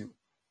bless you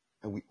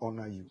and we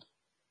honor you.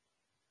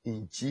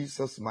 In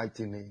Jesus'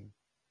 mighty name.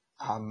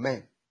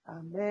 Amen.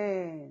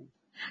 Amen.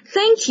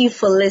 Thank you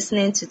for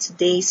listening to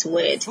today's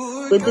word.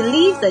 We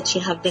believe that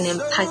you have been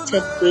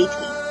impacted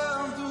greatly.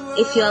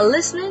 If you are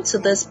listening to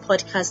this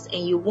podcast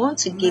and you want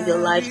to give your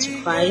life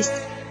to Christ,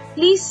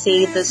 please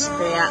say this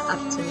prayer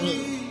after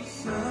me.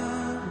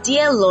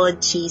 Dear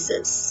Lord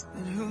Jesus,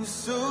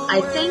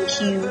 I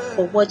thank you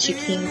for what you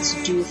came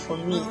to do for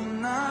me.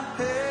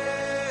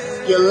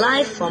 Your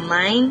life for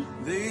mine,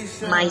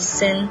 my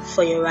sin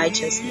for your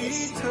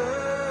righteousness.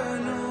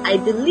 I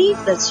believe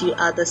that you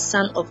are the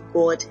Son of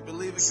God,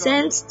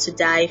 sent to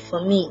die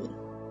for me.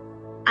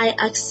 I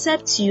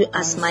accept you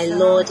as my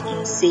Lord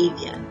and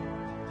Savior.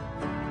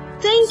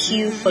 Thank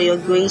you for your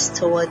grace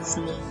towards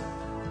me.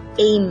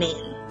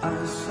 Amen.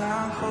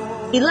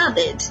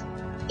 Beloved,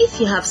 if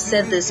you have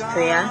said this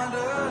prayer,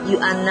 you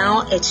are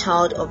now a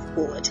child of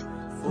God.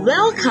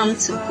 Welcome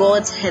to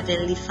God's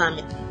heavenly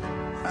family.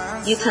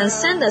 You can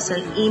send us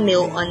an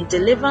email on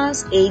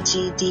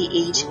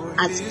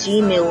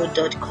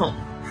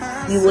deliveranceagdh@gmail.com.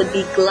 We would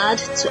be glad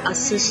to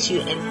assist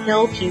you and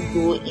help you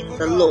grow in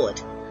the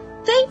Lord.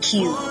 Thank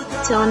you.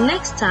 Till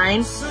next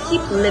time,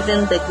 keep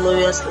living the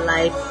glorious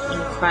life in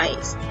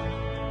Christ.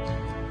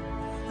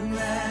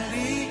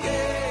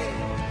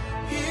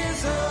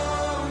 His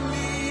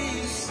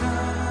only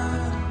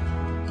Son,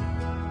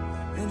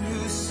 and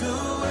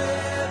whoso